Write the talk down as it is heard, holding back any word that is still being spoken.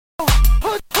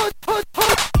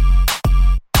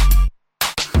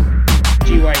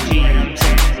GYG, man.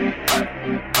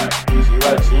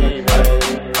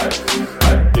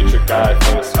 Get your guy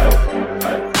for the smoke.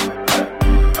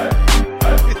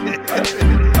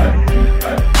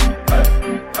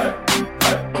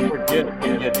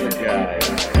 Get your guy.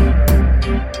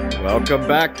 Welcome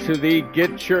back to the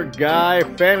Get Your Guy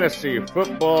Fantasy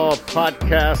Football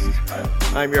Podcast.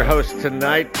 I'm your host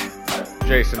tonight,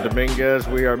 Jason Dominguez.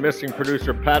 We are missing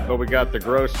producer Pat, but we got the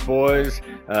Gross Boys.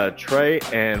 Trey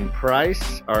and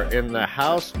Price are in the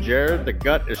house. Jared, the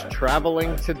Gut, is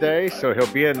traveling today, so he'll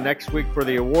be in next week for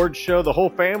the awards show. The whole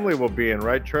family will be in,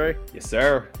 right, Trey? Yes,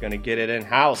 sir. Gonna get it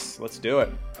in-house. Let's do it.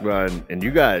 And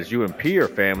you guys, you and P are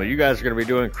family. You guys are going to be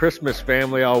doing Christmas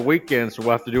family all weekend, so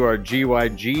we'll have to do our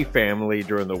GYG family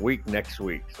during the week next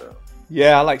week. So.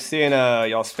 Yeah, I like seeing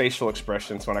y'all's facial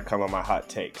expressions when I come on my hot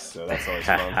takes, so that's always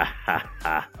fun.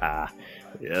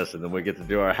 Yes, and then we get to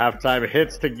do our halftime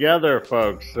hits together,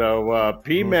 folks. So,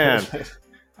 P-Man,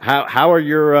 how are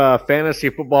your fantasy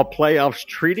football playoffs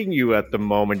treating you at the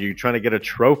moment? Are you trying to get a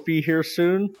trophy here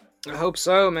soon? I hope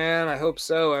so, man. I hope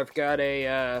so. I've got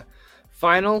a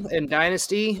final in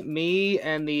Dynasty. Me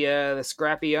and the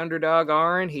scrappy underdog,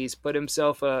 Arn. He's put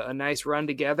himself a nice run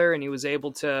together, and he was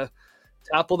able to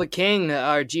topple the king.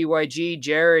 Our GYG,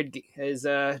 Jared, his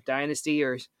Dynasty,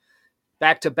 or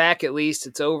back-to-back at least,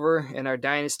 it's over in our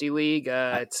Dynasty League.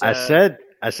 I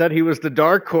said he was the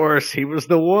dark horse. He was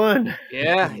the one.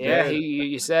 Yeah,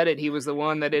 you said it. He was the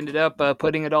one that ended up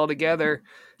putting it all together.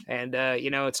 And,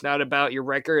 it's not about your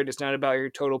record. It's not about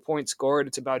your total points scored.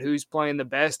 It's about who's playing the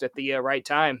best at the right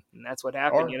time. And that's what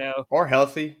happened, Or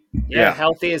healthy. Yeah,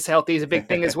 healthy is a big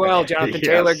thing as well. Jonathan Yes.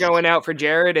 Taylor going out for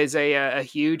Jared is a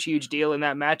huge deal in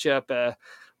that matchup.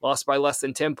 Lost by less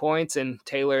than 10 points, and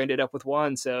Taylor ended up with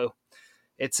 1. So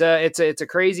it's a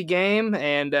crazy game,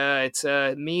 and it's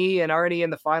me and Arnie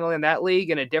in the final in that league.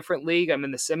 In a different league, I'm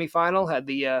in the semifinal. Had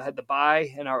the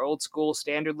bye in our old school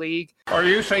standard league. Or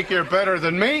you think you're better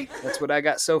than me? That's what I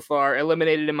got so far.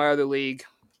 Eliminated in my other league.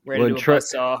 Ran into a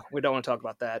buzzsaw. We don't want to talk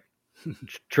about that.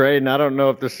 Trey, and I don't know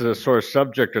if this is a sore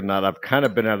subject or not. I've kind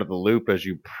of been out of the loop, as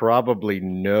you probably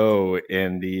know,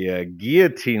 in the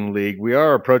Guillotine League. We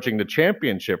are approaching the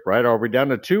championship, right? Are we down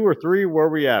to 2 or 3? Where are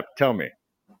we at? Tell me.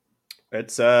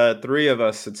 It's 3 of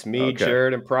us. It's me, Okay.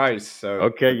 Jared, and Price. So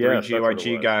Okay, the 3 yes, that's what it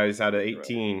GYG was. guys out of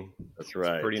 18. That's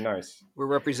right. It's pretty nice. We're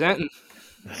representing.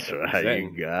 That's right,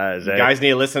 you guys. You guys need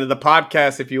to listen to the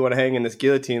podcast if you want to hang in this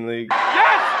Guillotine League.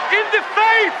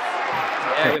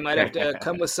 Yeah, we might have to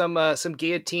come with some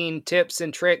guillotine tips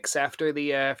and tricks after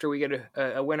we get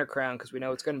a winner crown, because we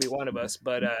know it's going to be one of us.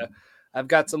 But I've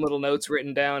got some little notes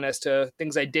written down as to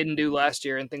things I didn't do last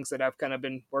year and things that I've kind of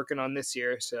been working on this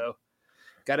year. So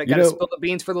gotta spill the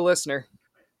beans for the listener.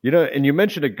 And you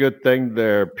mentioned a good thing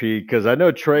there, Pete, because I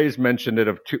know Trey's mentioned it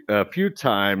a few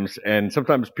times, and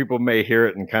sometimes people may hear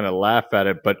it and kind of laugh at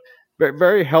it, but very,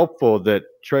 very helpful that,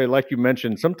 Trey, like you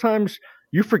mentioned, sometimes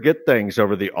you forget things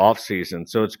over the off season.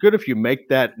 So it's good if you make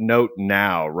that note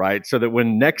now, right? So that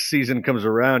when next season comes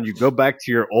around, you go back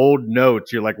to your old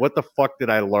notes. You're like, what the fuck did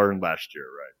I learn last year,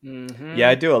 right? Mm-hmm. Yeah,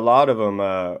 I do a lot of them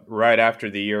right after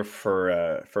the year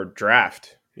for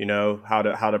draft. How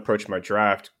to approach my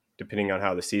draft depending on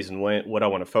how the season went, what I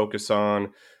want to focus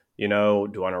on. Do I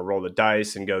want to roll the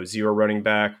dice and go 0 running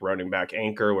back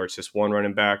anchor, where it's just 1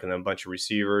 running back and then a bunch of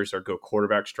receivers, or go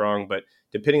quarterback strong. But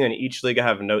depending on each league, I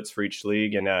have notes for each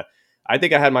league. And I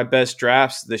think I had my best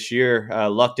drafts this year.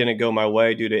 Luck didn't go my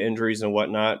way due to injuries and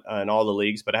whatnot in all the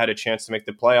leagues, but I had a chance to make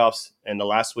the playoffs in the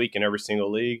last week in every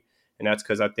single league. And that's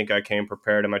because I think I came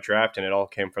prepared in my draft, and it all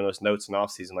came from those notes in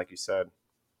offseason, like you said.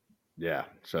 Yeah.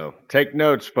 So take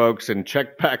notes, folks, and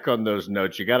check back on those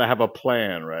notes. You got to have a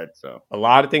plan, right? So a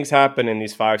lot of things happen in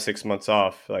these 5-6 months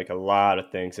off, like a lot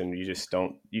of things. And you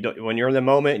don't, when you're in the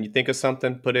moment and you think of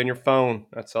something, put it in your phone.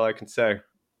 That's all I can say.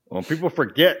 Well, people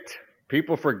forget.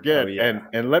 Oh, yeah.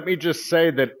 And let me just say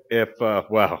that if,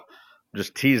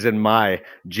 just teasing my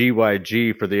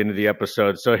GYG for the end of the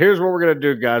episode. So here's what we're going to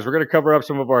do, guys. We're going to cover up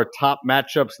some of our top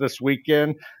matchups this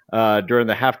weekend. During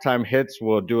the halftime hits,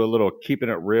 we'll do a little keeping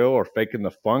it real or faking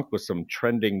the funk with some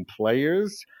trending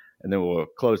players. And then we'll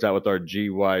close out with our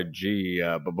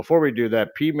GYG. But before we do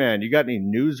that, P-Man, you got any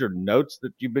news or notes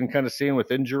that you've been kind of seeing with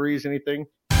injuries, anything?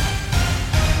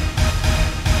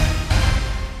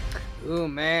 Oh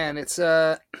man, it's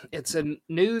a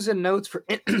news and notes for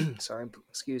sorry,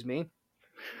 excuse me.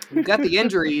 You've got the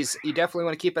injuries. You definitely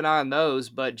want to keep an eye on those,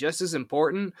 but just as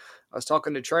important, I was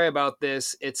talking to Trey about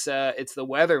this. It's the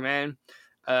weather, man.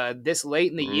 This late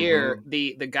in the year,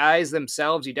 the guys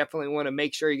themselves, you definitely want to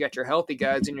make sure you got your healthy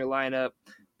guys in your lineup.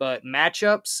 but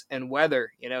matchups and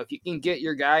weather. If you can get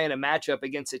your guy in a matchup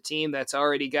against a team that's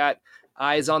already got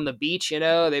eyes on the beach,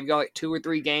 they've got like 2 or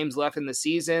 3 games left in the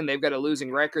season, they've got a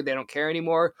losing record, they don't care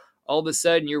anymore. All of a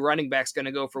sudden, your running back's going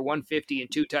to go for 150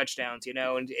 and 2 touchdowns,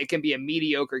 and it can be a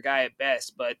mediocre guy at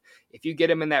best. But if you get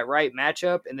him in that right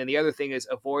matchup, and then the other thing is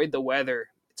avoid the weather.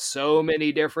 So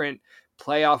many different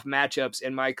playoff matchups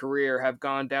in my career have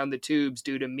gone down the tubes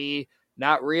due to me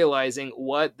not realizing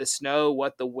what the snow,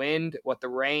 what the wind, what the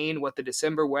rain, what the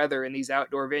December weather in these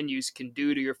outdoor venues can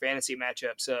do to your fantasy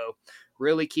matchup. So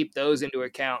really keep those into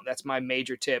account. That's my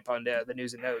major tip on the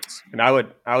news and notes. And I would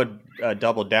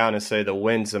double down and say the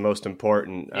wind's the most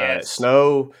important. Yes.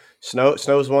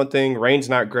 Snow's one thing. Rain's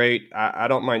not great. I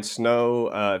don't mind snow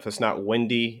if it's not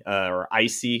windy or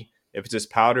icy. If it's just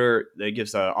powder, that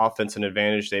gives the offense an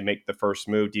advantage. They make the first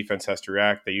move. Defense has to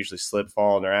react. They usually slip,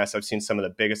 fall on their ass. I've seen some of the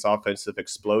biggest offensive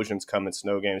explosions come in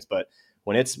snow games. But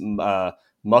when it's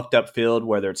mucked up field,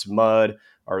 whether it's mud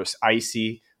or it's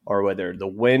icy, or whether the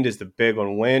wind is the big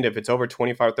one. Wind, if it's over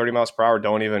 25, 30 miles per hour,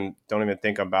 don't even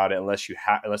think about it unless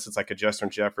it's like a Justin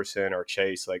Jefferson or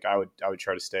Chase. Like I would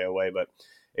try to stay away. But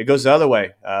it goes the other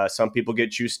way. Some people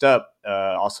get juiced up,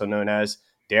 also known as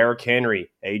Derrick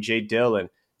Henry, A.J. Dillon.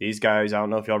 These guys, I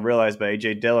don't know if y'all realize, but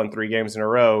A.J. Dillon 3 games in a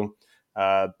row,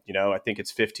 I think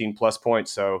it's 15 plus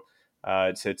points. So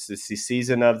it's the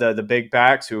season of the big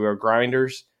backs who are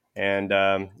grinders, and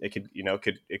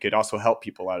it could also help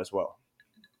people out as well.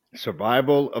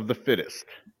 Survival of the fittest.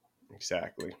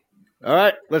 Exactly. All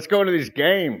right, let's go into these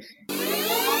games.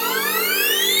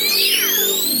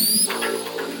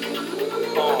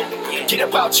 Get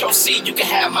up out your seat, you can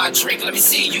have my drink, let me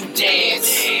see you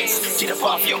dance. Get up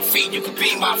off your feet, you can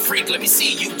be my freak, let me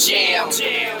see you jam.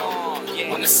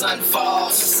 When the sun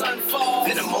falls, then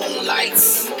the moon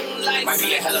lights, might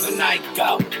be a hell of a night.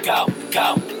 Go, go,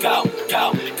 go, go,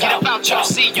 go. Get up out your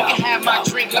seat, you can have my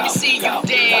drink, let me see you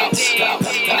dance.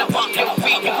 Get up off your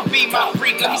feet, you can be my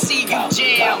freak, let me see you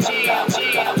jam.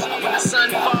 When the sun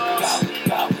falls,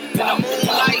 then the moon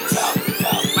lights.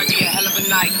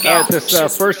 All right,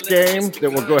 this first game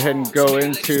that we'll go ahead and go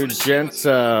into, gents,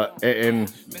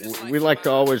 and we like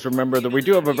to always remember that we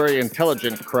do have a very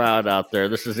intelligent crowd out there.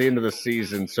 This is the end of the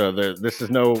season, so this is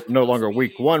no longer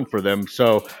week 1 for them.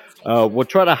 So we'll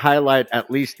try to highlight at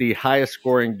least the highest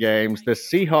scoring games. The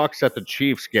Seahawks at the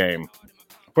Chiefs game.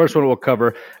 First one we'll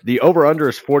cover, the over-under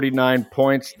is 49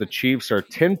 points. The Chiefs are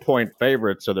 10-point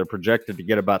favorites, so they're projected to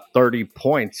get about 30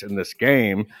 points in this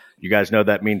game. You guys know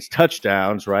that means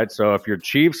touchdowns, right? So if you're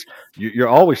Chiefs, you're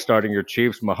always starting your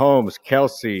Chiefs. Mahomes,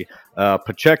 Kelsey,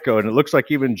 Pacheco, and it looks like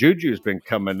even Juju's been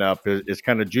coming up. Is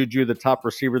kind of Juju the top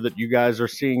receiver that you guys are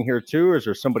seeing here too, or is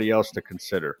there somebody else to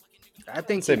consider? I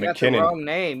think you got the wrong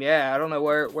name. Yeah, I don't know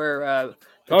where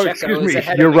excuse me.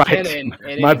 You're right.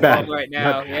 My bad. Right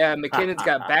now. Yeah, McKinnon's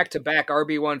got back-to-back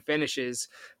RB1 finishes.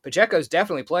 Pacheco's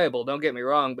definitely playable, don't get me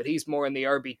wrong, but he's more in the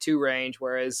RB2 range,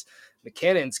 whereas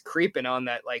McKinnon's creeping on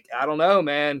that. Like, I don't know,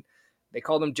 man. They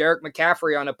called him Jarek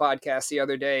McCaffrey on a podcast the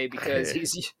other day because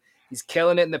he's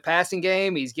killing it in the passing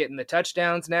game. He's getting the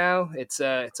touchdowns now. It's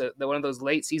one of those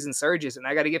late season surges, and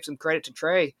I got to give some credit to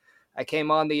Trey. I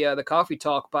came on the Coffee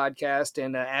Talk podcast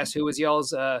and asked who was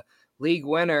y'all's league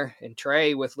winner, and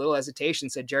Trey, with little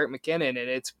hesitation, said Jarek McKinnon. And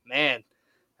it's, man,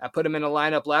 I put him in a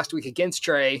lineup last week against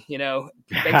Trey,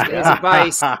 thanks to his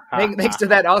advice, thanks to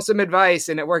that awesome advice,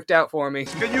 and it worked out for me.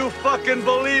 Can you fucking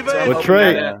believe it? Well,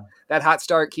 Trey, that hot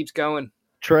start keeps going.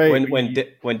 Trey, when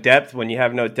you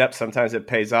have no depth, sometimes it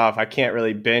pays off. I can't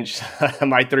really bench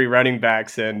my 3 running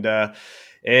backs, and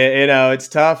it's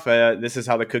tough. This is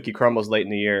how the cookie crumbles late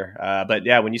in the year. But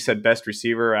yeah, when you said best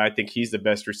receiver, I think he's the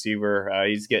best receiver.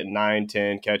 He's getting 9,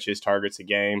 10 catches, targets a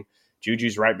game.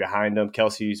 Juju's right behind him.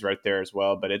 Kelsey's right there as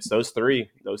well. But it's those three.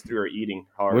 Those 3 are eating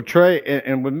hard. Well, Trey,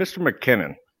 and with Mr.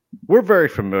 McKinnon, we're very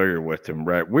familiar with him,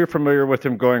 right? We're familiar with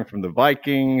him going from the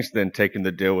Vikings, then taking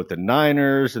the deal with the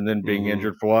Niners, and then being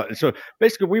injured for a while. And so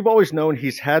basically, we've always known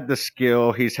he's had the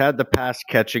skill, he's had the pass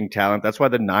catching talent. That's why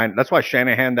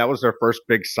Shanahan, that was their first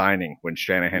big signing when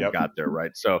Shanahan got there,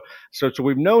 right? So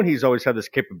we've known he's always had this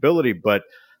capability, but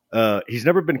he's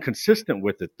never been consistent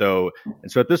with it, though.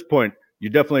 And so at this point, you're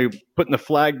definitely putting the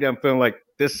flag down, feeling like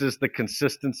this is the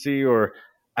consistency, or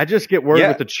I just get worried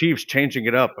with the Chiefs changing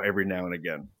it up every now and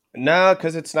again. No,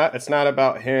 because it's not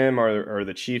about him or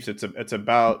the Chiefs. It's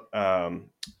about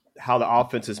how the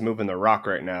offense is moving the rock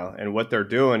right now, and what they're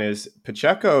doing is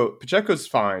Pacheco's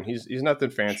fine. He's nothing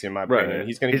fancy in my opinion. Right.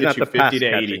 He's going to get you 50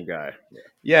 to 80. Guy.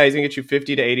 Yeah, he's going to get you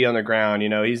 50 to 80 on the ground.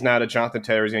 He's not a Jonathan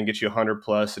Taylor. He's going to get you 100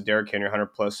 plus, a Derrick Henry 100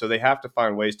 plus. So they have to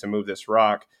find ways to move this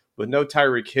rock. With no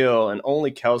Tyreek Hill and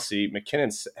only Kelsey,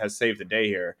 McKinnon has saved the day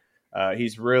here.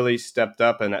 He's really stepped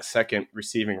up in that second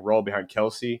receiving role behind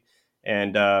Kelsey.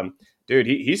 And, dude,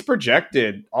 he's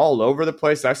projected all over the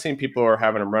place. I've seen people are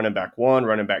having him running back 1,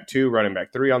 running back 2, running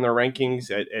back 3 on their rankings.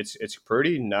 It's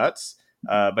pretty nuts.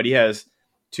 But he has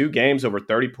 2 games over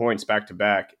 30 points back to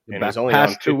back, and he's only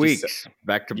past on 2 weeks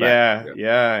back to back.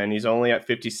 Yeah, and he's only at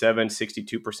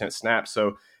 62% snaps.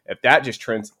 So if that just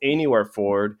trends anywhere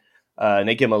forward, and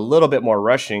they give him a little bit more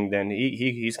rushing, then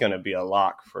he's going to be a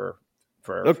lock for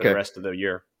the rest of the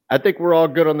year. I think we're all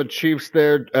good on the Chiefs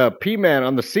there. P-Man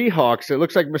on the Seahawks. It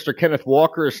looks like Mr. Kenneth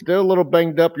Walker is still a little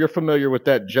banged up. You're familiar with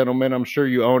that gentleman. I'm sure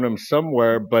you own him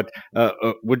somewhere. But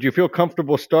would you feel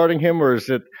comfortable starting him, or is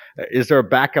there a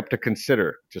backup to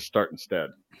consider to start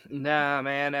instead? Nah,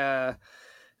 man.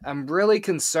 I'm really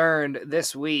concerned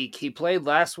this week. He played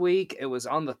last week. It was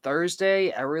on the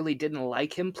Thursday. I really didn't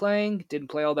like him playing.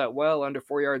 Didn't play all that well, under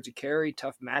 4 yards a carry.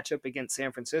 Tough matchup against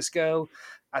San Francisco.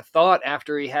 I thought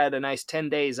after he had a nice 10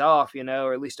 days off,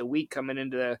 or at least a week coming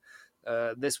into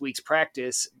this week's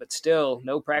practice, but still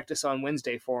no practice on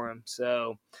Wednesday for him.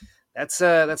 So that's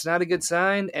not a good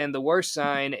sign. And the worst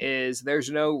sign is there's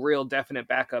no real definite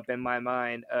backup in my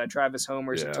mind. Travis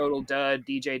Homer's a total dud.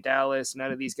 DJ Dallas,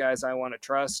 none of these guys I want to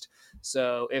trust.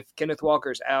 So if Kenneth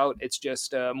Walker's out, it's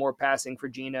just more passing for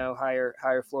Geno,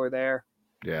 higher floor there.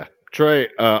 Yeah. Trey,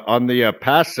 on the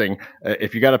passing,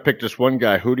 if you got to pick just one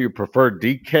guy, who do you prefer,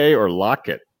 DK or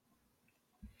Lockett?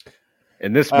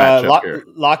 In this matchup here.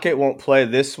 Lockett won't play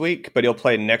this week, but he'll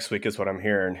play next week is what I'm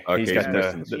hearing. Okay, he's got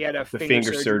the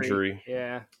finger surgery.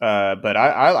 Yeah. But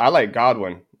I like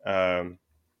Godwin. Goodwin.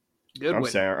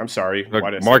 I'm sorry.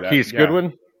 Why did I say Marquise that?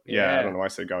 Goodwin? Yeah, I don't know why I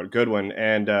said Goodwin.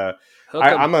 And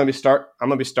I'm gonna be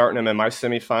starting him in my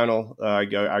semifinal. I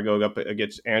go up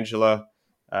against Angela.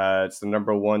 It's the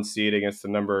number 1 seed against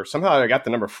somehow I got the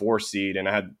number 4 seed, and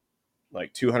I had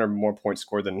like 200 more points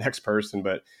scored than the next person,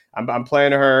 but I'm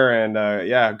playing her, and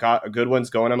got a Goodwin's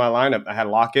going in my lineup. I had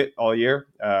Lockett all year,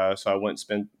 so I went and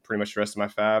spent pretty much the rest of my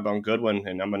fab on Goodwin,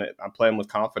 and I'm playing with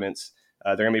confidence.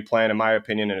 They're gonna be playing, in my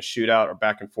opinion, in a shootout or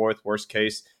back and forth. Worst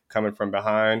case, coming from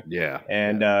behind. Yeah,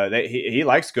 and he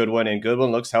likes Goodwin, and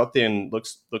Goodwin looks healthy and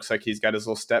looks like he's got his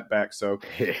little step back. So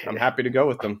I'm happy to go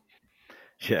with him.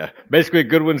 Yeah, basically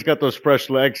Goodwin's got those fresh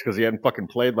legs because he hadn't fucking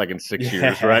played like in 6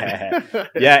 years, right?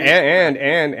 Yeah,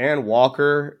 and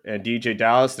Walker and DJ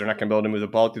Dallas, they're not going to be able to move the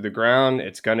ball through the ground.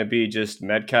 It's going to be just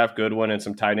Metcalf, Goodwin, and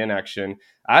some tight end action.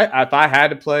 If I had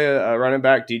to play a running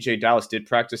back, DJ Dallas did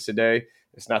practice today.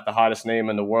 It's not the hottest name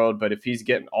in the world, but if he's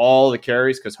getting all the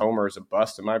carries, because Homer is a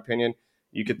bust in my opinion,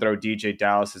 you could throw DJ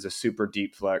Dallas as a super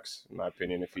deep flex, in my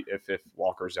opinion, if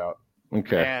Walker's out.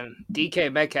 Okay. And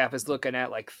DK Metcalf is looking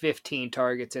at like 15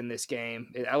 targets in this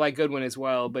game. I like Goodwin as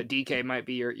well, but DK might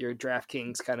be your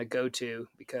DraftKings kind of go-to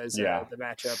because the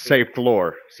matchup. Safe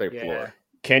floor.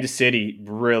 Kansas City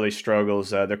really struggles.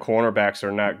 The cornerbacks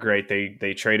are not great.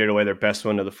 They traded away their best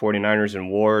one to the 49ers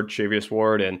in Trevius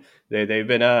Ward, and they've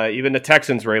been even the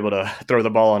Texans were able to throw the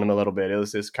ball on them a little bit.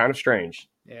 It's kind of strange.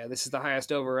 Yeah, this is the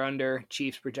highest over-under.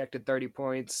 Chiefs projected 30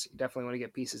 points. You definitely want to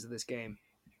get pieces of this game.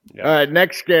 Yeah. All right,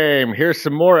 next game. Here's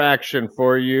some more action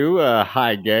for you.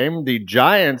 High game. The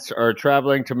Giants are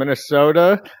traveling to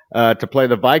Minnesota to play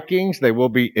the Vikings. They will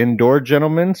be indoor,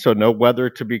 gentlemen, so no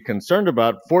weather to be concerned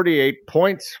about. 48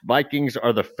 points. Vikings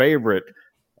are the favorite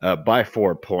by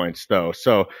 4 points, though.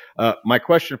 So my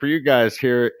question for you guys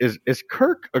here is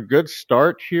Kirk a good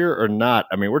start here or not?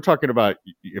 I mean, we're talking about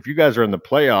if you guys are in the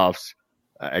playoffs,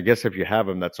 I guess if you have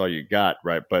him, that's all you got,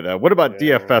 right? But what about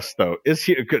DFS, though? Is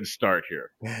he a good start here?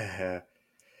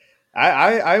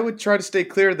 I would try to stay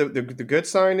clear. The good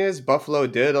sign is Buffalo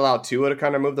did allow Tua to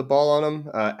kind of move the ball on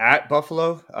him at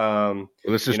Buffalo. Well,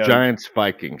 this is Giants,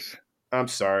 Vikings. I'm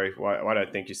sorry. Why did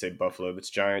I think you say Buffalo? If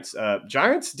it's Giants.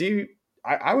 Giants,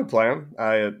 I would play him.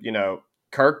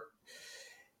 Kirk,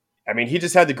 I mean, he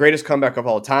just had the greatest comeback of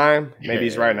all time. Maybe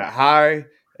he's riding that high.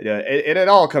 It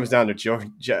all comes down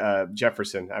to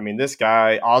Jefferson. I mean, this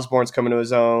guy Osborne's coming to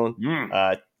his own.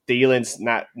 Thielen's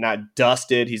not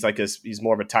dusted. He's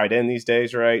more of a tight end these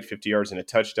days, right? 50 yards and a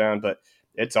touchdown, but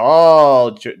it's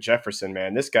all Jefferson,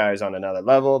 man. This guy is on another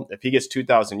level. If he gets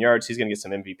 2,000 yards, he's going to get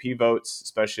some MVP votes,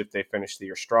 especially if they finish the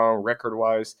year strong record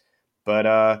wise. But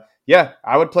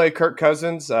I would play Kirk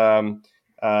Cousins.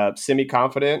 Semi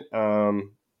confident.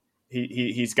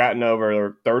 He's gotten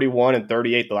over 31 and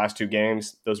 38 the last 2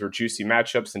 games. Those were juicy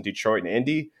matchups in Detroit and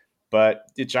Indy. But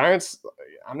the Giants,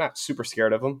 I'm not super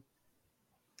scared of them.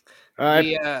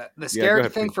 The scary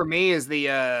thing for me is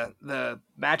the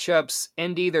matchups.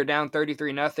 Indy, they're down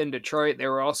 33-0. Detroit, they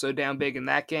were also down big in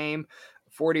that game.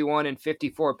 41 and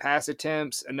 54 pass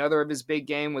attempts. Another of his big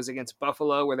game was against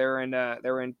Buffalo, where they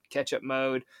were in catch-up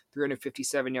mode,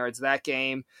 357 yards that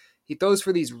game. He throws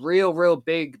for these real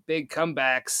big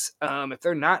comebacks. If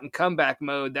they're not in comeback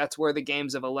mode, that's where the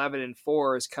games of 11 and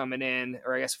 4 is coming in,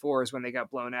 or I guess 4 is when they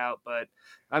got blown out. But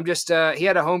I'm just he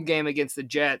had a home game against the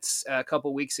Jets a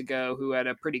couple weeks ago, who had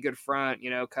a pretty good front,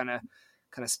 kind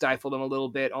of stifled him a little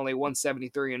bit, only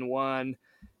 173-1.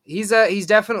 He's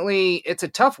definitely, it's a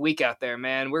tough week out there,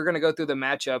 man. We're going to go through the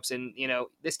matchups, and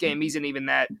this game isn't even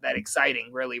that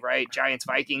exciting, really, right? Giants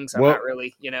Vikings, I'm not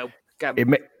really, got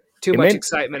too much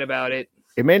excitement about it.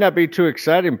 It may not be too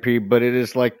exciting, P, but it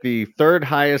is like the third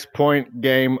highest point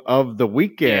game of the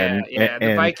weekend. Yeah.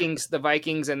 The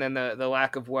Vikings, and then the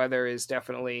lack of weather is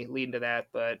definitely leading to that.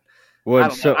 But I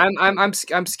don't know.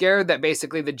 I'm scared that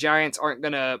basically the Giants aren't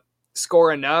going to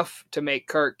score enough to make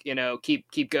Kirk,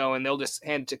 keep going. They'll just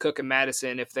hand it to Cook and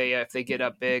Madison if they get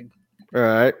up big. All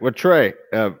right. Well, Trey,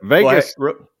 Vegas.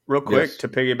 Well, hey, real quick to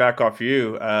piggyback off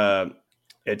you.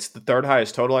 It's the third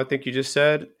highest total, I think you just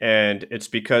said, and it's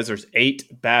because there's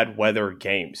 8 bad weather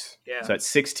games. Yeah. So that's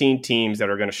 16 teams that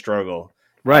are going to struggle.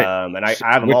 Right. And I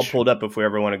have them all pulled up if we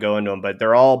ever want to go into them, but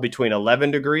they're all between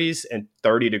 11 degrees and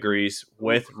 30 degrees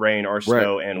with rain or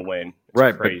snow and wind. It's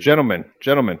right. crazy. But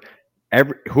gentlemen,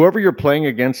 whoever you're playing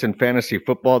against in fantasy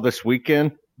football this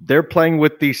weekend, they're playing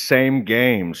with these same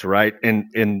games, right? And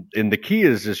the key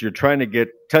is you're trying to get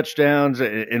touchdowns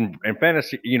in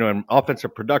fantasy, in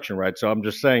offensive production, right? So I'm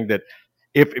just saying that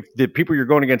if the people you're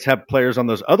going against have players on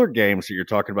those other games that you're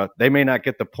talking about, they may not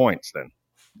get the points then,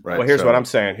 right? Well, here's what I'm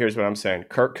saying.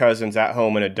 Kirk Cousins at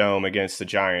home in a dome against the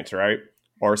Giants, right?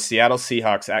 Or Seattle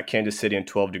Seahawks at Kansas City in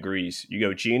 12 degrees. You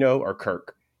go Geno or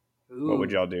Kirk. Ooh. What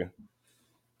would y'all do?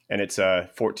 And it's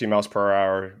 14 miles per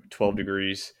hour, 12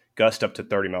 degrees. Gust up to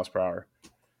 30 miles per hour.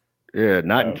 Yeah,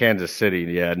 not in Kansas City.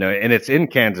 Yeah, no, and it's in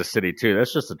Kansas City too.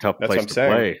 That's just a tough place to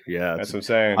play. Yeah, that's what I'm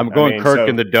saying. I'm going Kirk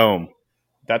in the dome.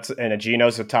 And a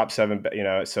Geno's a top 7.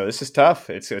 So this is tough.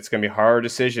 It's going to be hard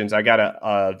decisions. I got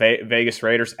a Vegas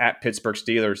Raiders at Pittsburgh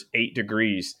Steelers, 8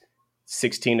 degrees,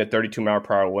 16 to 32 mile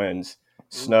per hour winds,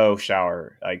 snow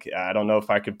shower. Like I don't know if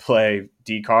I could play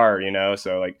D-Car.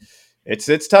 So like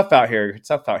it's tough out here. It's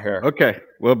tough out here. Okay.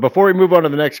 Well, before we move on to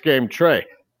the next game, Trey,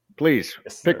 please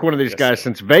pick one of these guys,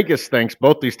 since Vegas thinks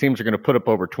both these teams are going to put up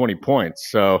over 20 points.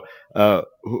 So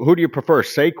who do you prefer,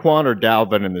 Saquon or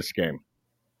Dalvin in this game?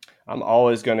 I'm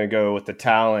always going to go with the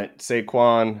talent,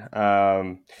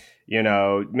 Saquon.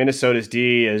 Minnesota's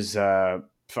D is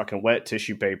fucking wet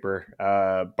tissue paper.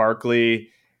 Barkley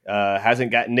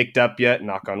hasn't got nicked up yet,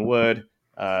 knock on wood.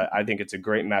 I think it's a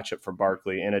great matchup for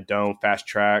Barkley in a dome, fast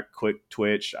track, quick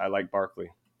twitch. I like Barkley.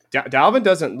 Dalvin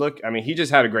doesn't look. I mean, he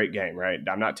just had a great game, right?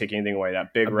 I'm not taking anything away.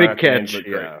 That big catch,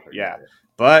 yeah.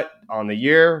 But on the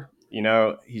year,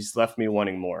 he's left me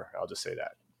wanting more. I'll just say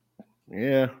that.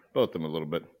 Yeah, both of them a little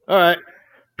bit. All right,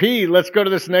 P. Let's go to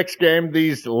this next game.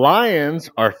 These Lions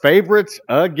are favorites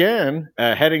again,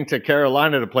 heading to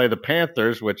Carolina to play the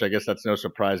Panthers, which I guess that's no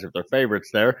surprise if they're favorites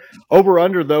there. Over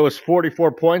under though is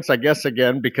 44 points. I guess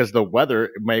again because the weather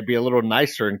may be a little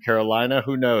nicer in Carolina.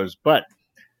 Who knows? But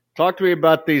talk to me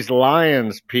about these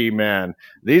Lions, P, man.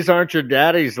 These aren't your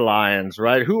daddy's Lions,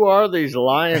 right? Who are these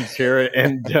Lions here?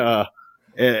 And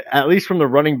at least from the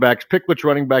running backs, pick which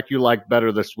running back you like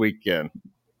better this weekend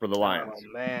for the Lions.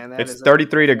 Oh, man. It's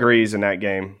 33 degrees in that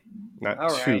game.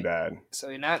 Not too bad.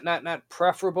 So not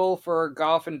preferable for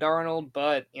Goff and Darnold,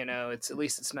 but, it's at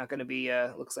least it's not going to be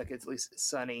looks like it's at least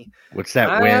sunny. What's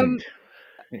that wind?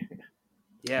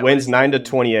 Yeah, wind's 9 to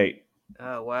 28.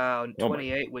 Oh, wow.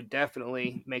 28 would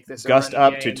definitely make this gust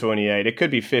up to 28. It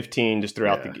could be 15 just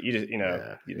throughout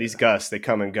these gusts, they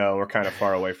come and go. We're kind of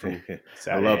far away from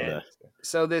I love that.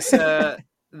 So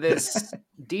this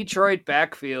Detroit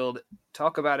backfield,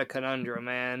 talk about a conundrum,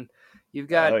 man. You've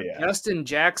got Justin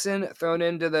Jackson thrown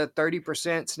into the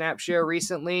 30% snap share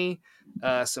recently.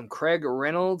 Some Craig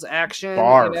Reynolds action.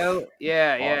 Barf.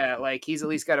 Yeah. Like he's at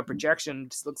least got a projection.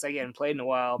 Just looks like he hadn't played in a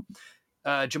while.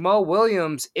 Jamal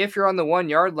Williams, if you're on the 1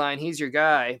 yard line, he's your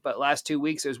guy. But last 2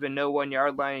 weeks, there's been no 1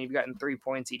 yard line, and you've gotten 3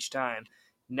 points each time.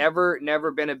 Never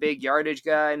been a big yardage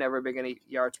guy. Never been a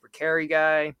yards per carry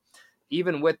guy.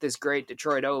 Even with this great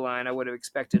Detroit O-line, I would have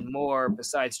expected more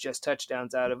besides just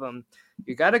touchdowns out of him.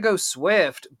 You got to go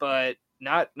Swift, but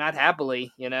not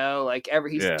happily. Like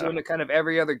he's doing a kind of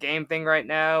every other game thing right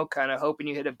now, kind of hoping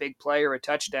you hit a big play or a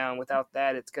touchdown. Without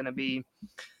that, it's going to be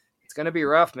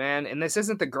rough, man. And this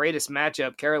isn't the greatest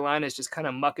matchup. Carolina's just kind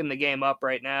of mucking the game up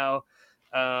right now.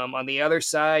 On the other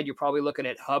side, you're probably looking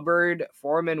at Hubbard.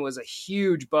 Foreman was a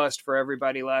huge bust for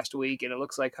everybody last week, and it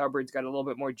looks like Hubbard's got a little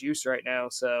bit more juice right now.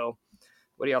 So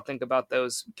What do y'all think about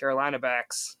those Carolina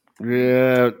backs?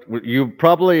 Yeah, you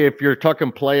probably, if you're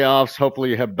talking playoffs,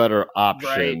 hopefully you have better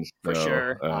options. Right, for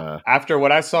sure. After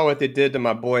what I saw what they did to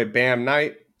my boy Bam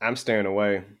Knight, I'm staying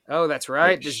away. Oh, that's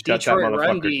right. This Shut Detroit that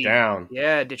run motherfucker D. down.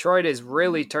 Yeah, Detroit has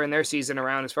really turned their season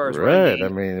around as far as run D. I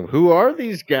mean, who are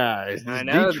these guys? I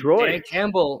know Detroit. Dan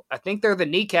Campbell. I think they're the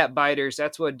kneecap biters.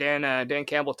 That's what Dan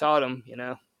Campbell taught him.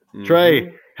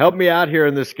 Trey, help me out here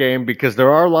in this game because there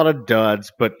are a lot of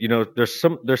duds, but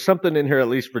there's something in here at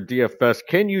least for DFS.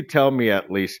 Can you tell me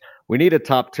at least we need a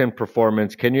top 10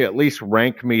 performance? Can you at least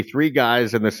rank me 3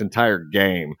 guys in this entire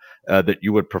game that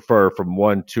you would prefer from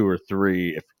 1, 2, or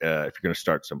 3 if you're going to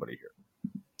start somebody here?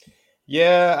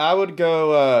 Yeah, I would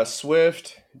go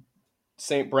Swift,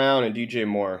 St. Brown, and DJ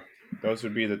Moore. Those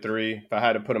would be the 3. If I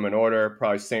had to put them in order,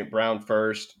 probably St. Brown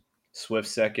first, Swift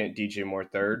second, DJ Moore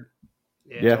third.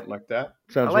 Yeah. Something like that.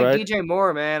 Sounds I like right. DJ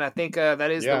Moore, man. I think that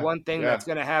is the one thing yeah. that's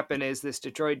going to happen is this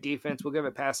Detroit defense will give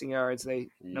it passing yards.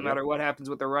 No matter what happens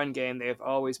with the run game, they've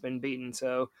always been beaten.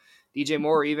 So DJ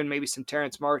Moore, even maybe some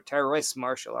Terrace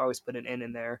Marshall, I always put an N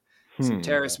in there. Some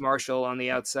Terrace Marshall on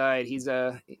the outside. He's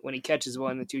when he catches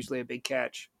one, it's usually a big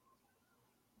catch.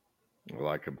 I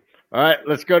like him. All right,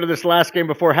 let's go to this last game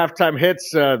before halftime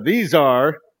hits. These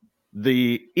are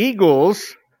the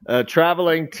Eagles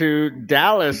traveling to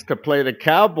Dallas to play the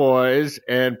Cowboys.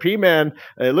 And P-Man,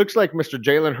 it looks like Mr.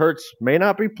 Jalen Hurts may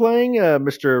not be playing.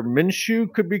 Mr.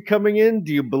 Minshew could be coming in.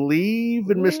 Do you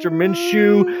believe in Mr.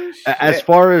 Minshew as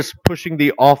far as pushing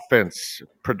the offense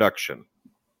production?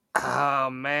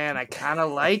 Oh man, I kind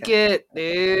of like it,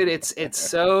 dude. It's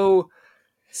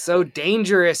so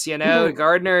dangerous,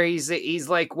 Gardner, he's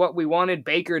like what we wanted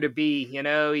Baker to be,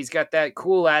 He's got that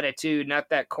cool attitude, not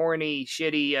that corny,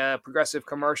 shitty, progressive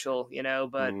commercial,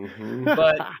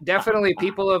 but definitely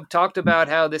people have talked about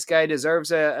how this guy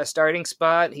deserves a starting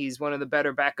spot. He's one of the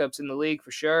better backups in the league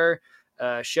for sure.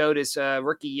 Showed his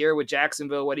rookie year with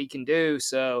Jacksonville what he can do.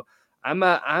 So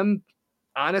I'm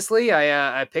honestly,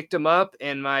 I picked him up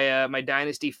in my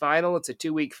dynasty final. It's a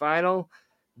 2-week final.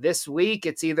 This week,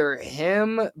 it's either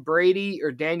him, Brady,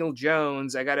 or Daniel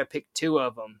Jones. I got to pick 2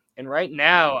 of them. And right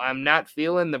now, I'm not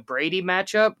feeling the Brady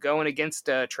matchup going against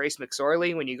Trace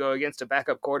McSorley when you go against a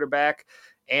backup quarterback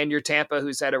and your Tampa,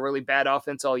 who's had a really bad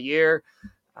offense all year.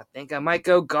 I think I might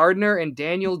go Gardner and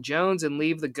Daniel Jones and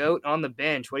leave the GOAT on the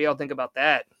bench. What do y'all think about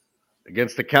that?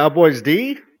 Against the Cowboys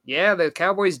D? Yeah, the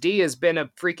Cowboys D has been a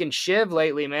freaking shiv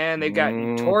lately, man. They've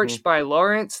gotten torched by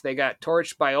Lawrence. They got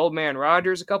torched by Old Man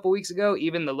Rodgers a couple weeks ago.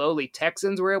 Even the lowly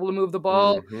Texans were able to move the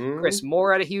ball. Chris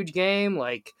Moore had a huge game.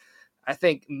 I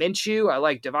think Minshew, I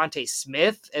like Devontae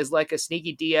Smith as like a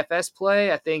sneaky DFS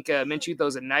play. I think Minshew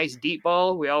throws a nice deep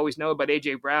ball. We always know about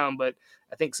A.J. Brown, but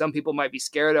I think some people might be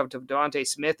scared of Devontae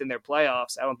Smith in their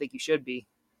playoffs. I don't think you should be.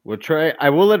 Well, Trey,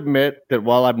 I will admit that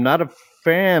while I'm not a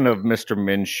fan of Mr.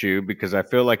 Minshew because I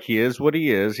feel like he is what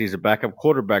he is, he's a backup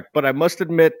quarterback, but I must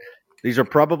admit these are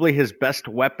probably his best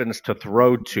weapons to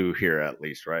throw to here at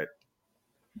least, right?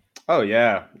 Oh,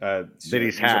 yeah. That he's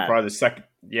these had. are probably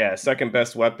the second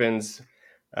best weapons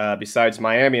besides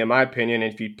Miami, in my opinion.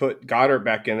 And if you put Goddard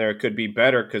back in there, it could be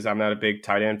better because I'm not a big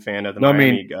tight end fan of the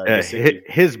Miami guys.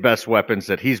 His best weapons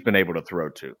that he's been able to throw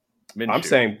to. Minshew. I'm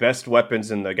saying best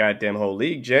weapons in the goddamn whole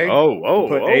league, Jay.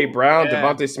 Put A. Brown, yeah.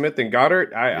 Devontae Smith, and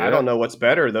Goddard. I don't know what's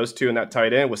better. Those 2 in that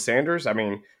tight end with Sanders. I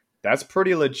mean, that's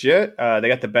pretty legit. They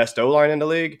got the best O-line in the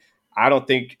league. I don't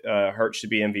think Hurts should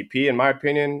be MVP, in my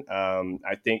opinion.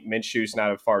 I think Minshew's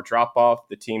not a far drop-off.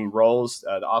 The team rolls.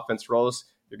 The offense rolls.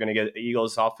 You're going to get the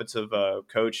Eagles' offensive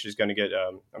coach is going to get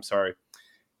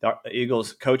the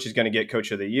Eagles' coach is going to get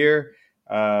Coach of the Year.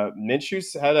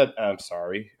 Minshew's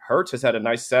Hurts has had a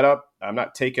nice setup. I'm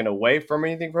not taking away from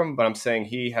anything from him, but I'm saying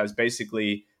he has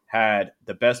basically had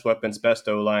the best weapons, best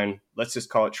O-line. Let's just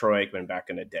call it Troy Aikman back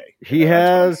in the day. He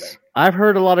has. I've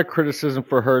heard a lot of criticism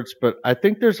for Hurts, but I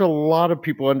think there's a lot of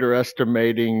people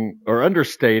underestimating or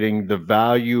understating the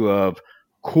value of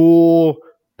cool,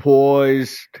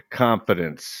 poised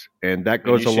confidence, and that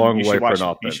goes a long way for an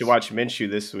offense. You should watch Minshew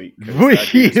this week.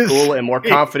 He's cool and more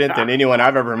confident than anyone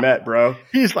I've ever met, bro.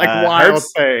 He's like wild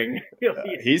thing.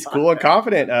 He's cool and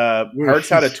confident. Hurts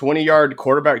had a 20-yard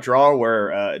quarterback draw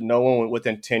where no one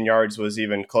within 10 yards was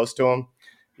even close to him.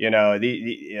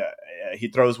 He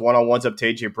throws one-on-ones up to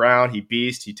A.J. Brown. He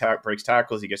beasts. He breaks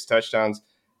tackles. He gets touchdowns.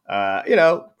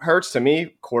 Hurts to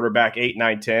me, quarterback 8,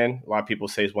 9, 10. A lot of people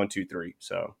say he's 1, 2, 3.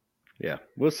 So. Yeah,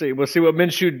 we'll see. We'll see what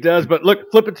Minshew does. But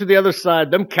look, flip it to the other side.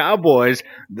 Them Cowboys,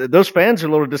 those fans are a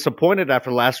little disappointed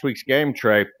after last week's game,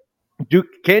 Trey.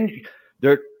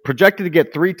 They're projected to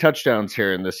get 3 touchdowns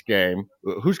here in this game.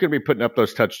 Who's going to be putting up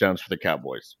those touchdowns for the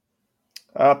Cowboys?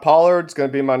 Pollard's going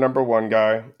to be my number one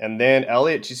guy. And then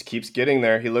Elliott just keeps getting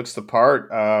there. He looks the part.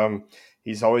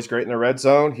 He's always great in the red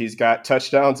zone. He's got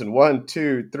touchdowns in 1,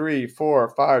 2, 3, 4,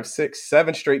 5, 6,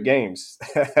 7 straight games.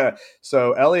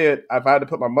 So Elliott, if I had to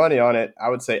put my money on it, I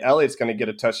would say Elliott's going to get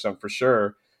a touchdown for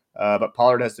sure. But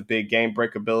Pollard has the big game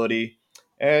breakability.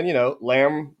 And, you know,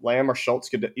 Lamb or Schultz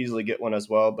could easily get one as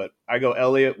well. But I go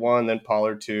Elliott 1, then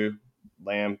Pollard 2,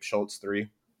 Lamb, Schultz 3.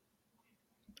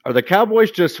 Are the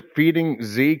Cowboys just feeding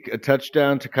Zeke a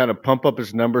touchdown to kind of pump up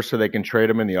his numbers so they can trade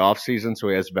him in the offseason so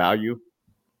he has value?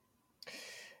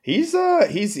 He's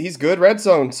good red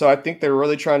zone, so I think they're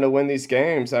really trying to win these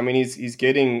games. I mean, he's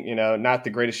getting, you know, not the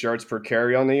greatest yards per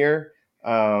carry on the year.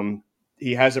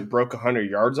 He hasn't broke 100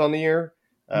 yards on the year.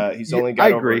 He's only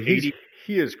got over 80.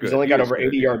 He is good. He's only got over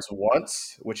 80 yards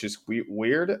once, which is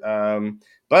weird.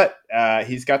 But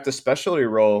he's got the specialty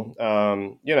role.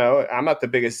 You know, I'm not the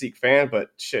biggest Zeke fan, but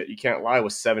shit, you can't lie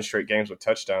with 7 straight games with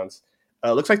touchdowns.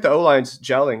 Looks like the O-line's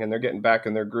gelling and they're getting back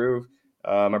in their groove.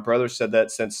 My brother said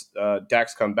that since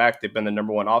Dak's come back, they've been the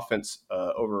number one offense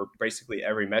over basically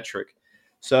every metric.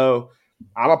 So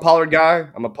I'm a Pollard guy.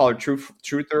 I'm a Pollard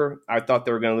truther. I thought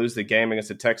they were going to lose the game against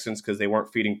the Texans because they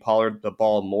weren't feeding Pollard the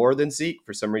ball more than Zeke.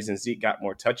 For some reason, Zeke got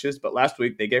more touches. But last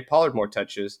week, they gave Pollard more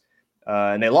touches,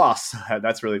 and they lost.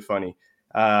 That's really funny.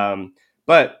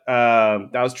 But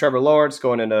that was Trevor Lawrence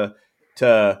going into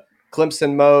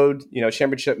Clemson mode, you know,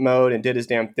 championship mode, and did his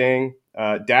damn thing.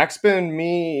 Dak's been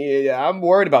me. I'm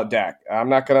worried about Dak. I'm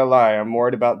not going to lie. I'm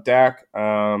worried about Dak.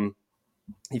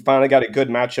 He finally got a good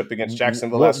matchup against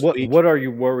Jacksonville last week. What are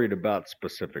you worried about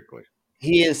specifically?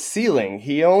 He is ceiling.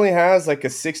 He only has like a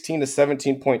 16 to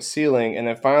 17 point ceiling. And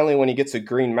then finally, when he gets a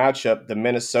green matchup, the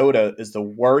Minnesota is the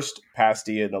worst pass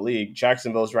D in the league.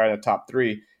 Jacksonville's right in the top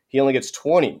 3. He only gets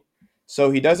 20.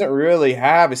 So he doesn't really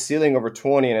have a ceiling over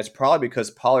 20. And it's probably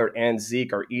because Pollard and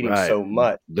Zeke are eating so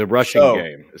much. The rushing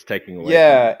game is taking away.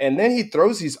 Yeah. And then he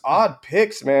throws these odd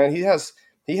picks, man. He has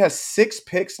 6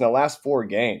 picks in the last 4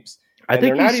 games. I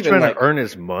think he's trying to earn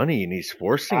his money, and he's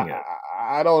forcing it.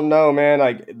 I don't know, man.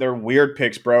 Like, they're weird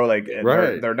picks, bro. Like,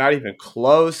 they're not even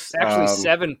close. It's actually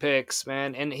 7 picks,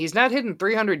 man. And he's not hitting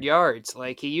 300 yards.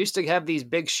 Like, he used to have these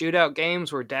big shootout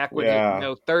games where Dak would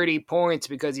hit, 30 points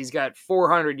because he's got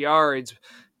 400 yards.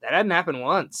 That hadn't happened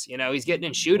once. You know, he's getting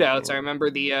in shootouts. I remember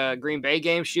the Green Bay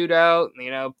game shootout,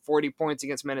 40 points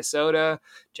against Minnesota.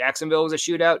 Jacksonville was a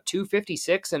shootout,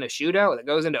 256 in a shootout that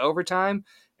goes into overtime.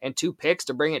 And 2 picks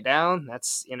to bring it down.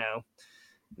 That's,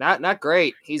 not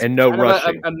great. He's and no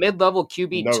rushing. A mid-level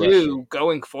QB2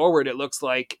 going forward, it looks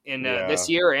like, in this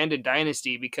year and in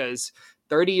Dynasty, because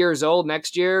 30 years old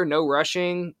next year, no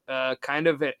rushing, kind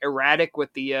of erratic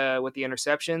with the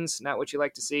interceptions. Not what you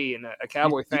like to see. And a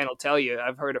Cowboy fan will tell you.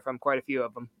 I've heard it from quite a few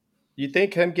of them. You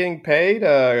think him getting paid?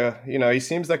 He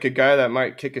seems like a guy that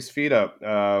might kick his feet up.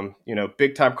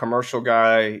 Big-time commercial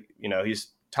guy. He's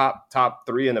top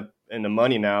 3 in the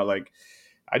money now. Like,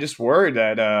 I just worried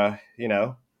that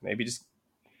maybe just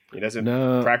he doesn't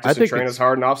practice and train as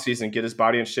hard in offseason, get his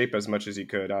body in shape as much as he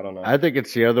could. I don't know. I think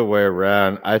it's the other way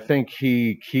around. I think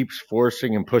he keeps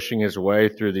forcing and pushing his way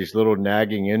through these little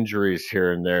nagging injuries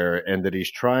here and there, and that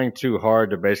he's trying too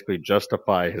hard to basically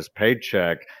justify his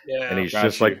paycheck. Yeah, and he's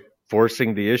just like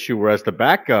forcing the issue, whereas the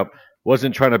backup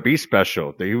wasn't trying to be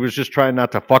special. He was just trying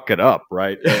not to fuck it up,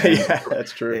 right? Yeah,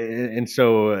 that's true. And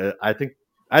so I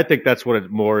think that's what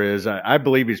it more is. I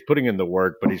believe he's putting in the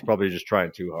work, but he's probably just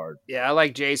trying too hard. Yeah, I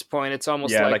like Jay's point. It's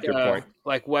almost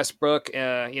like Westbrook.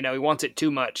 He wants it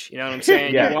too much. You know what I'm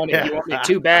saying? You want it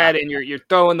too bad, and you're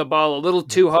throwing the ball a little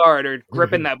too hard or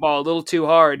gripping that ball a little too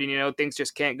hard, and things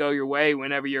just can't go your way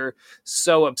whenever you're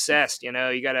so obsessed. You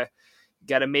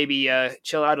gotta maybe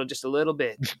chill out just a little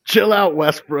bit. Chill out,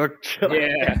 Westbrook.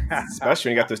 Especially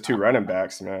when you got those 2 running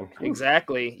backs, man.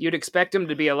 Exactly. You'd expect him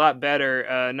to be a lot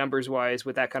better numbers wise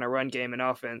with that kind of run game and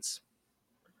offense.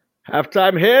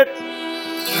 Halftime hit.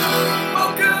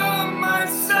 Welcome, my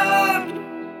son.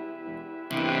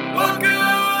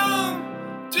 Welcome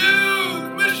to the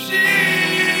machine.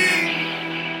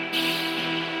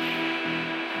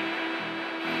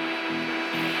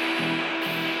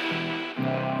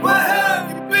 Where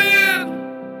have you been?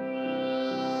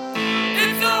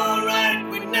 It's all right,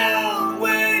 we know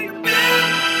where you've been.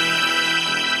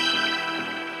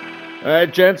 All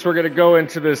right, gents, we're going to go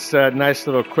into this nice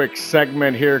little quick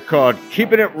segment here called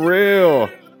Keeping It Real,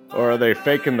 or Are They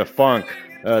Faking the Funk?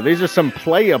 These are some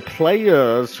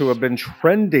players who have been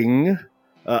trending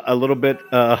a little bit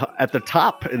at the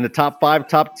top, in the top 5,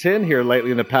 top 10 here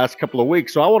lately in the past couple of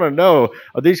weeks. So I want to know,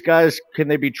 are these guys, can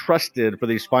they be trusted for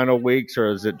these final weeks,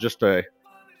 or is it just a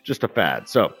fad?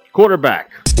 So, quarterbacks.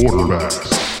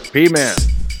 P-Man.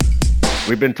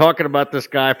 We've been talking about this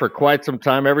guy for quite some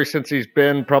time, ever since he's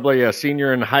been probably a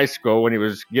senior in high school when he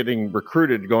was getting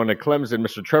recruited going to Clemson.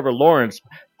 Mr. Trevor Lawrence,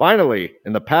 finally,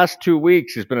 in the past 2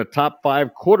 weeks, he's been a top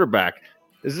 5 quarterback.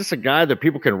 Is this a guy that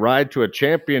people can ride to a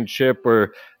championship,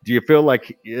 or do you feel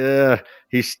like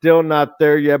he's still not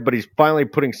there yet, but he's finally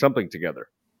putting something together?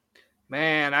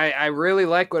 Man, I really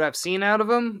like what I've seen out of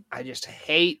him. I just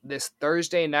hate this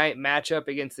Thursday night matchup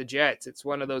against the Jets. It's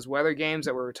one of those weather games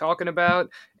that we were talking about,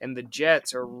 and the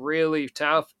Jets are really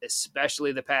tough,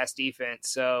 especially the pass defense.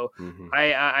 So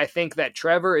I think that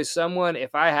Trevor is someone,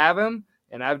 if I have him,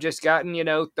 and I've just gotten,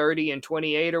 30 and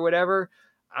 28 or whatever,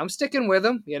 I'm sticking with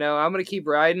him. I'm going to keep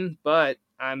riding, but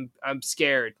I'm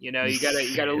scared. You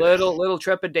got a little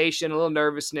trepidation, a little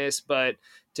nervousness, but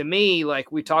to me,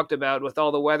 like we talked about with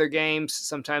all the weather games,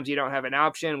 sometimes you don't have an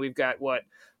option. We've got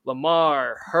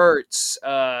Lamar, Hurts,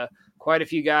 quite a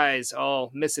few guys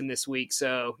all missing this week.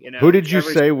 So, who did you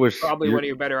Trevor's say was probably one of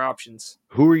your better options?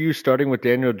 Who are you starting with?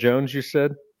 Daniel Jones, you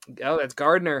said? Oh, that's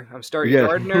Gardner. I'm starting Yeah.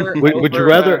 Gardner Would you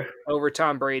rather over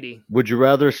Tom Brady? Would you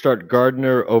rather start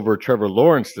Gardner over Trevor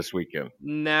Lawrence this weekend?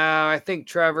 No, I think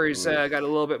Trevor's got a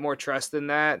little bit more trust than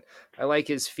that. I like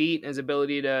his feet, his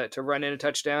ability to run in a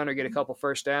touchdown or get a couple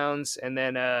first downs, and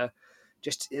then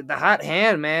just the hot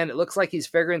hand, man. It looks like he's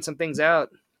figuring some things out.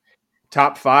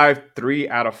 Top 5, 3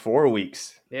 out of 4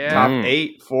 weeks. Yeah. Top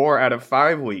 8, 4 out of